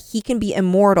it so that he can be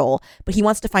immortal. But he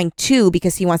wants to find two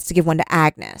because he wants to give one to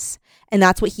Agnes. And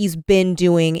that's what he's been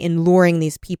doing in luring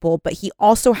these people. But he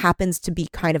also happens to be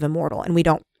kind of immortal, and we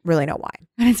don't really know why.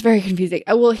 And it's very confusing.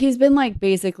 Well, he's been like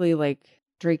basically like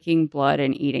drinking blood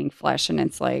and eating flesh. And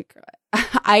it's like,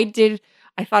 I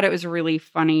thought it was really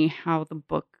funny how the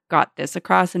book got this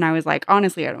across. And I was like,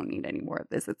 honestly, I don't need any more of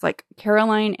this. It's like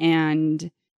Caroline and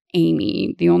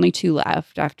Amy, the only two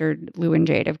left after Lou and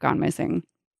Jade have gone missing,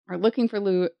 are looking for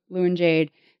Lou and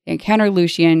Jade. They encounter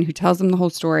Lucian, who tells them the whole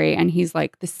story. And he's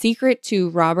like, the secret to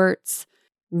Robert's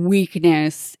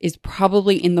weakness is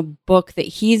probably in the book that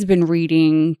he's been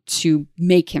reading to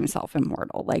make himself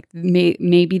immortal. Like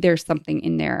maybe there's something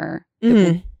in there that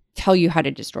will tell you how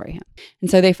to destroy him. And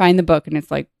so they find the book, and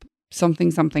it's like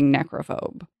something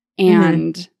necrophobe.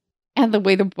 And the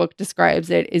way the book describes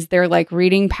it is they're like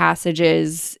reading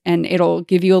passages, and it'll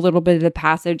give you a little bit of the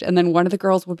passage. And then one of the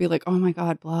girls will be like, oh my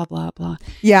God, blah, blah, blah.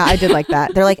 Yeah, I did like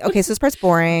that. They're like, okay, so this part's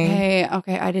boring.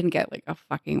 Okay, I didn't get like a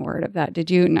fucking word of that. Did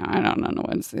you? No, I don't know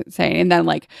what it's saying. And then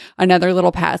like another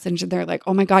little passage, and they're like,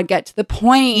 oh my God, get to the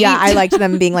point. Yeah, I liked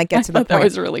them being like, get to the point. That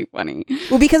was really funny.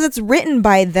 Well, because it's written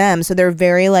by them. So they're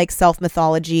very like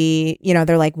self-mythology. You know,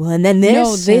 they're like, well, and then this.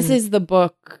 No, this is the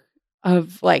book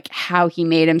of like how he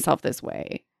made himself this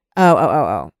way.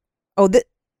 Oh,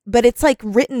 but it's like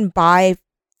written by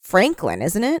Franklin,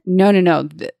 isn't it? No.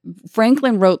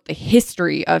 Franklin wrote the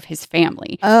history of his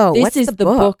family. Oh, this what's is the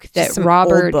book that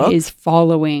Robert is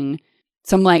following.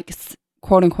 Some like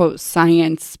quote unquote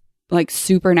science, like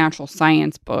supernatural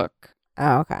science book.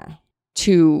 Oh, okay.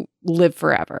 To live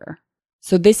forever.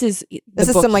 So this is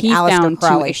some like Aleister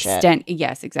Crowley shit.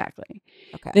 Yes, exactly.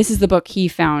 Okay. This is the book he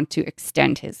found to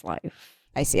extend his life.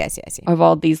 I see. Of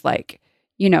all these like,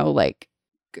 you know, like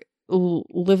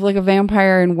live like a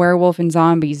vampire and werewolf and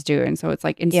zombies do. And so it's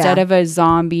like instead of a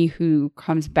zombie who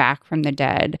comes back from the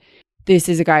dead, this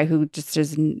is a guy who just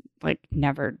doesn't like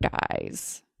never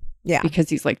dies. Yeah. Because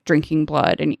he's like drinking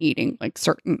blood and eating like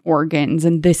certain organs.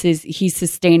 And he's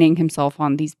sustaining himself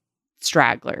on these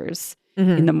stragglers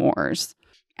in the moors.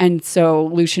 And so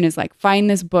Lucian is like, find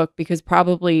this book, because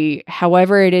probably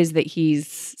however it is that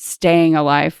he's staying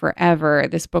alive forever,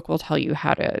 this book will tell you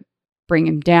how to bring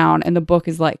him down. And the book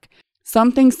is like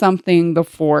something, the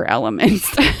 4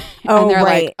 elements. And they're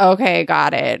like, okay,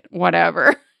 got it.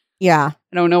 Whatever. Yeah.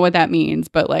 I don't know what that means,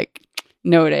 but like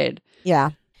noted.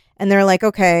 Yeah. And they're like,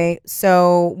 okay,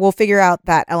 so we'll figure out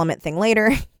that element thing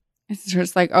later. It's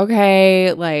just like,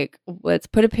 okay, like let's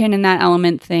put a pin in that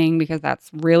element thing, because that's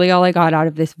really all I got out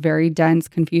of this very dense,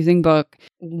 confusing book.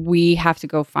 We have to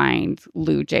go find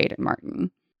Lou, Jade, and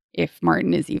Martin, if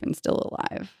Martin is even still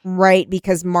alive. Right,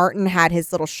 because Martin had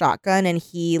his little shotgun, and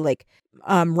he like,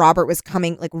 Robert was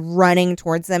coming, like running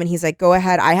towards them, and he's like, go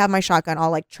ahead, I have my shotgun,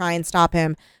 I'll like try and stop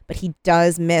him. But he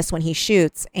does miss when he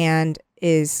shoots and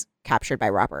is captured by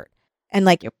Robert. And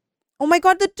like, oh my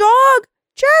God, the dog,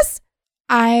 Jess!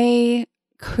 I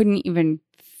couldn't even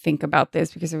think about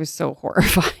this because it was so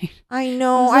horrifying. I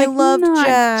know. I loved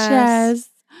Jess.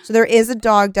 So there is a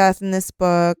dog death in this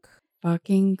book.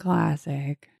 Fucking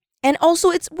classic. And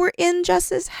also we're in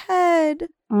Jess's head.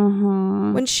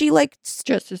 Uh-huh. When she like...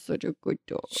 Jess is such a good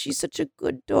dog. She's such a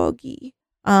good doggy.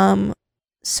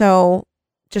 So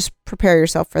just prepare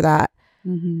yourself for that.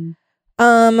 Mm-hmm.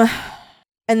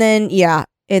 And then, yeah,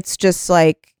 it's just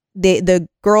like the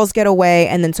girls get away,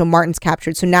 and then so Martin's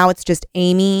captured. So now it's just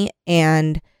Amy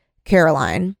and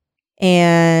Caroline.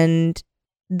 And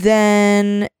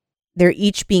then they're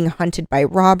each being hunted by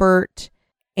Robert.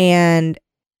 And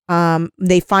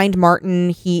they find Martin.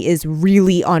 He is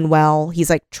really unwell. He's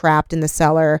like trapped in the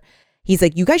cellar. He's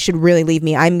like, you guys should really leave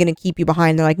me. I'm going to keep you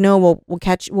behind. They're like, no,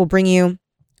 we'll bring you.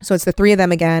 So it's the three of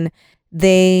them again.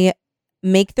 They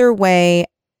make their way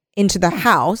into the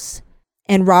house,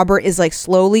 and Robert is like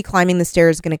slowly climbing the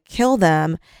stairs, going to kill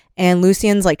them. And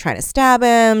Lucien's like trying to stab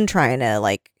him, trying to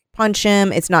like punch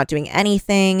him. It's not doing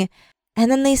anything. And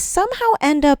then they somehow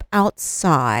end up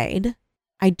outside.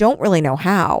 I don't really know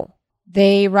how.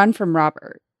 They run from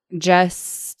Robert.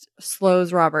 Jess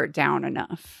slows Robert down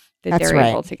enough that they're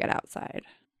able to get outside.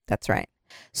 That's right.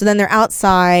 So then they're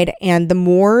outside, and the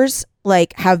moors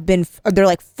like they're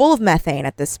like full of methane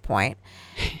at this point.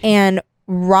 And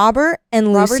Robert's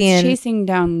chasing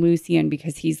down Lucien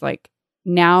because he's like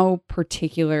now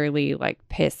particularly like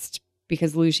pissed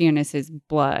because Lucien is his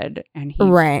blood, and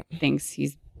he thinks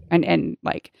he's and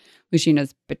like Lucien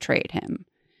has betrayed him.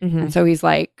 Mm-hmm. And so he's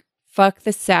like, fuck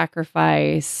the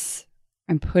sacrifice.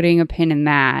 I'm putting a pin in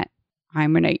that.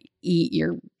 I'm going to eat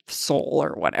your soul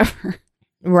or whatever.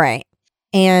 Right.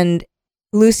 And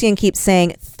Lucien keeps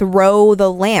saying, throw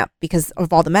the lamp because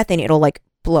of all the methane. It'll like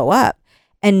blow up.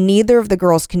 And neither of the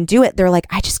girls can do it. They're like,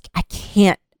 I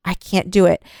can't do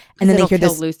it. And then they hear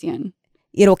this.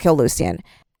 It'll kill Lucien.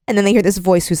 And then they hear this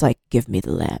voice who's like, give me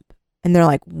the lamp. And they're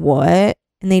like, what?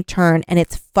 And they turn, and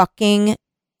it's fucking,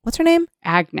 what's her name?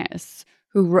 Agnes,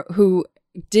 who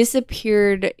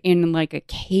disappeared in like a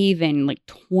cave-in like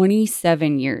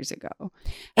 27 years ago.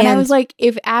 And I was like,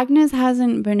 if Agnes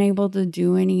hasn't been able to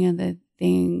do any of the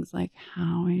things, like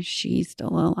how is she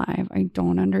still alive? I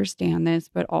don't understand this,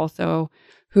 but also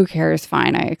who cares?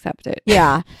 Fine, I accept it.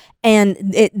 Yeah.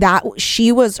 And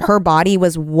her body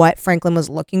was what Franklin was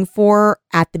looking for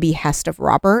at the behest of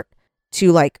Robert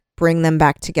to like bring them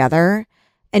back together.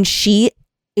 And she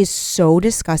is so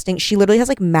disgusting. She literally has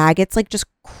like maggots like just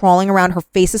crawling around. Her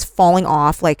face is falling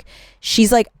off. Like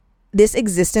she's like, this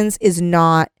existence is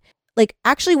not like,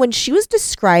 actually when she was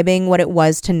describing what it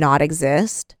was to not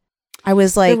exist, I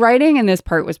was like, the writing in this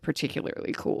part was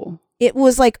particularly cool. It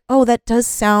was like, oh, that does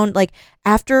sound like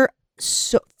after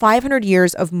 500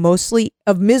 years of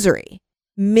misery.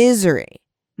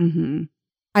 Mm-hmm.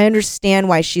 I understand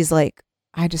why she's like,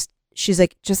 just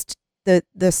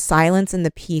the silence and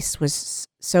the peace was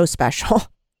so special.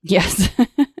 Yes.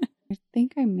 I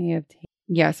think I may have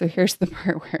so here's the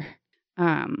part where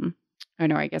I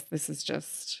know, I guess this is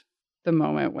just the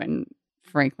moment when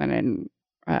Franklin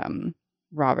and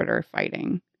Robert are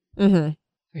fighting. Mm-hmm.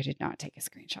 I did not take a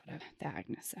screenshot of the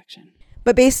Agnes section.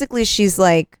 But basically she's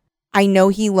like, I know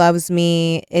he loves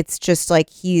me. It's just like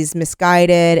he's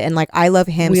misguided, and like I love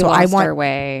him. We so lost I want our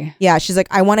way. Yeah, she's like,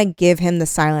 I want to give him the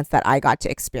silence that I got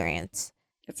to experience.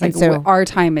 It's like, so, our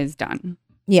time is done.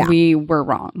 Yeah. We were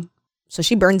wrong. So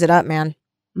she burns it up, man.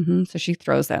 Mm-hmm. So she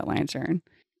throws that lantern,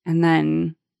 and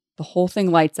then the whole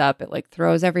thing lights up. It like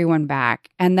throws everyone back.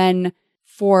 And then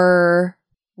for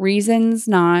reasons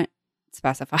not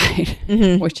specified,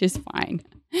 mm-hmm. which is fine,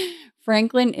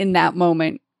 Franklin in that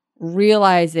moment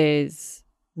realizes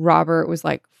Robert was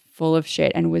like full of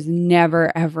shit and was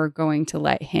never ever going to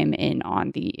let him in on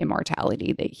the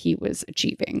immortality that he was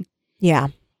achieving. Yeah.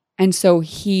 And so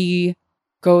he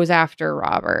goes after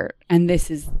Robert, and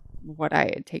this is what I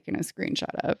had taken a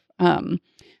screenshot of.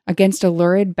 Against a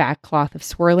lurid backcloth of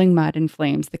swirling mud and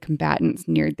flames, the combatants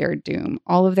neared their doom.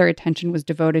 All of their attention was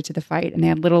devoted to the fight, and they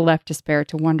had little left to spare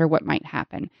to wonder what might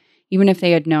happen. Even if they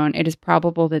had known, it is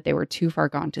probable that they were too far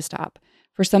gone to stop.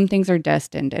 For some things are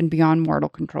destined and beyond mortal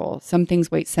control. Some things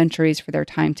wait centuries for their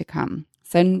time to come.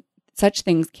 Such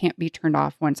things can't be turned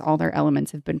off once all their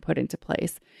elements have been put into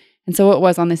place. And so it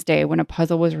was on this day when a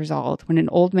puzzle was resolved, when an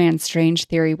old man's strange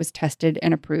theory was tested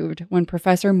and approved, when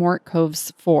Professor Mort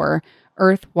Cove's four,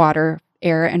 earth, water,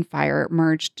 air, and fire,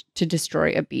 merged to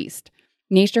destroy a beast.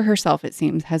 Nature herself, it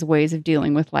seems, has ways of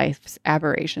dealing with life's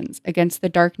aberrations. Against the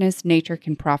darkness, nature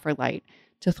can proffer light.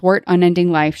 To thwart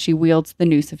unending life, she wields the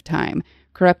noose of time.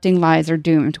 Corrupting lies are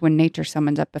doomed when nature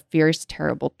summons up a fierce,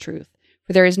 terrible truth.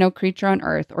 For there is no creature on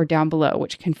earth or down below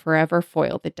which can forever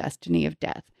foil the destiny of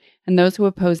death. And those who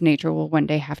oppose nature will one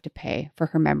day have to pay, for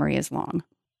her memory is long.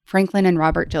 Franklin and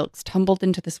Robert Dilks tumbled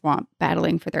into the swamp,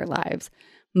 battling for their lives.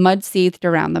 Mud seethed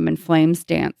around them, and flames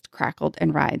danced, crackled,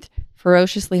 and writhed.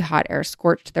 Ferociously hot air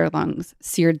scorched their lungs,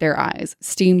 seared their eyes.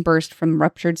 Steam burst from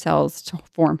ruptured cells to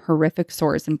form horrific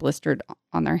sores and blistered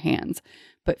on their hands.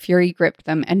 But fury gripped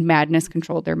them and madness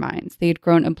controlled their minds. They had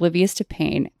grown oblivious to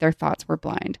pain. Their thoughts were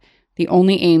blind. The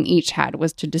only aim each had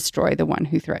was to destroy the one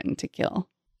who threatened to kill.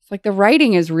 It's like the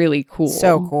writing is really cool.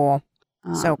 So cool.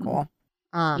 So cool.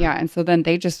 Yeah, and so then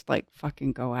they just like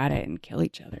fucking go at it and kill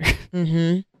each other.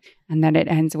 Mm-hmm. And then it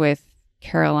ends with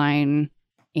Caroline,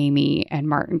 Amy, and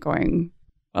Martin going,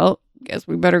 well, guess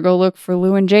we better go look for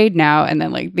Lou and Jade now. And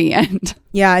then like the end.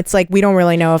 Yeah, it's like we don't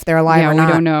really know if they're alive or not.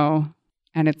 We don't know.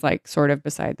 And it's like sort of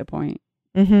beside the point.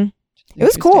 Mm-hmm. It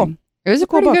was cool. It was a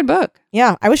pretty good book.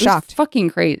 Yeah, I was shocked. It was fucking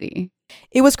crazy.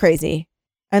 It was crazy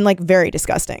and like very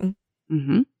disgusting.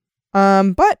 Mm-hmm.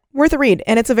 But worth a read,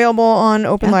 and it's available on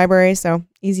Open Library, so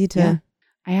easy to.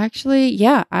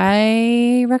 Yeah.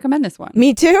 I recommend this one.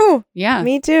 Me too. Yeah,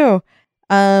 me too.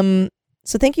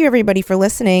 So thank you everybody for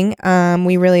listening.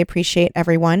 We really appreciate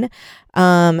everyone.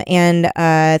 And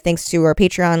thanks to our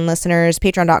Patreon listeners,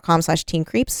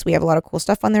 patreon.com/teencreeps. We have a lot of cool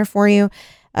stuff on there for you.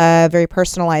 Very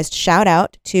personalized shout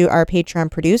out to our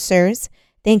Patreon producers.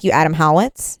 Thank you, Adam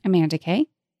Howitz, Amanda K,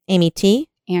 Amy T,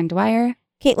 Ann Dwyer,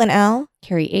 Caitlin L,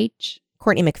 Carrie H,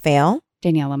 Courtney McPhail,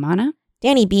 Danielle Amana,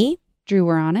 Danny B, Drew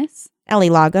Waranis,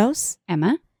 Ellie Lagos,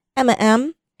 Emma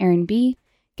M, Aaron B,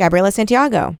 Gabriela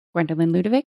Santiago, Gwendolyn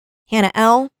Ludovic, Hannah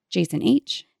L, Jason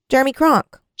H, Jeremy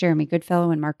Kronk, Jeremy Goodfellow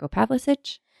and Marco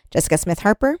Pavlicic, Jessica Smith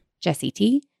Harper, Jesse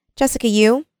T, Jessica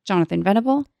Yu, Jonathan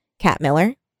Venable, Kat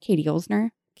Miller, Katie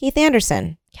Olsner, Keith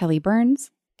Anderson, Kelly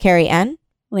Burns, Carrie N,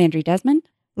 Landry Desmond,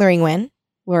 Luring Wynn,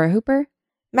 Laura Hooper,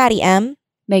 Maddie M,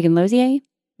 Megan Lozier,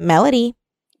 Melody,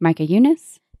 Micah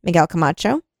Eunice, Miguel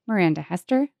Camacho, Miranda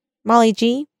Hester, Molly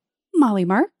G, Molly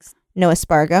Marks, Noah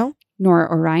Spargo,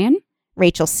 Nora Orion,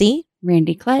 Rachel C,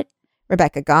 Randy Klett,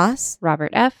 Rebecca Goss, Robert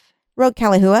F, Rogue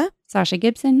Kalahua, Sasha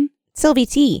Gibson, Sylvie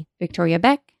T, Victoria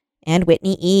Beck, and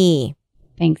Whitney E.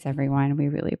 Thanks, everyone. We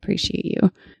really appreciate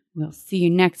you. We'll see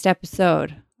you next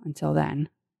episode. Until then,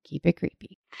 keep it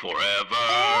creepy.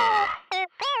 Forever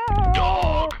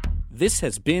Dog. This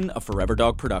has been a Forever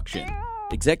Dog production.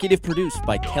 Executive produced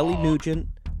by Kelly Nugent,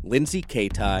 Lindsay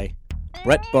Katai,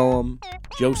 Brett Boehm,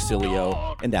 Joe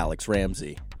Cilio, and Alex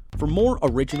Ramsey. For more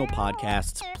original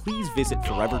podcasts, please visit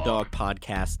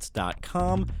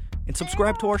foreverdogpodcasts.com and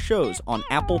subscribe to our shows on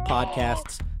Apple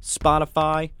Podcasts,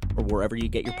 Spotify, or wherever you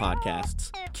get your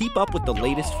podcasts. Keep up with the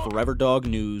latest Forever Dog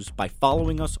news by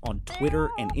following us on Twitter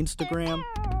and Instagram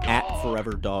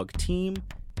 @ForeverDogTeam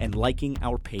and liking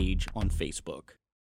our page on Facebook.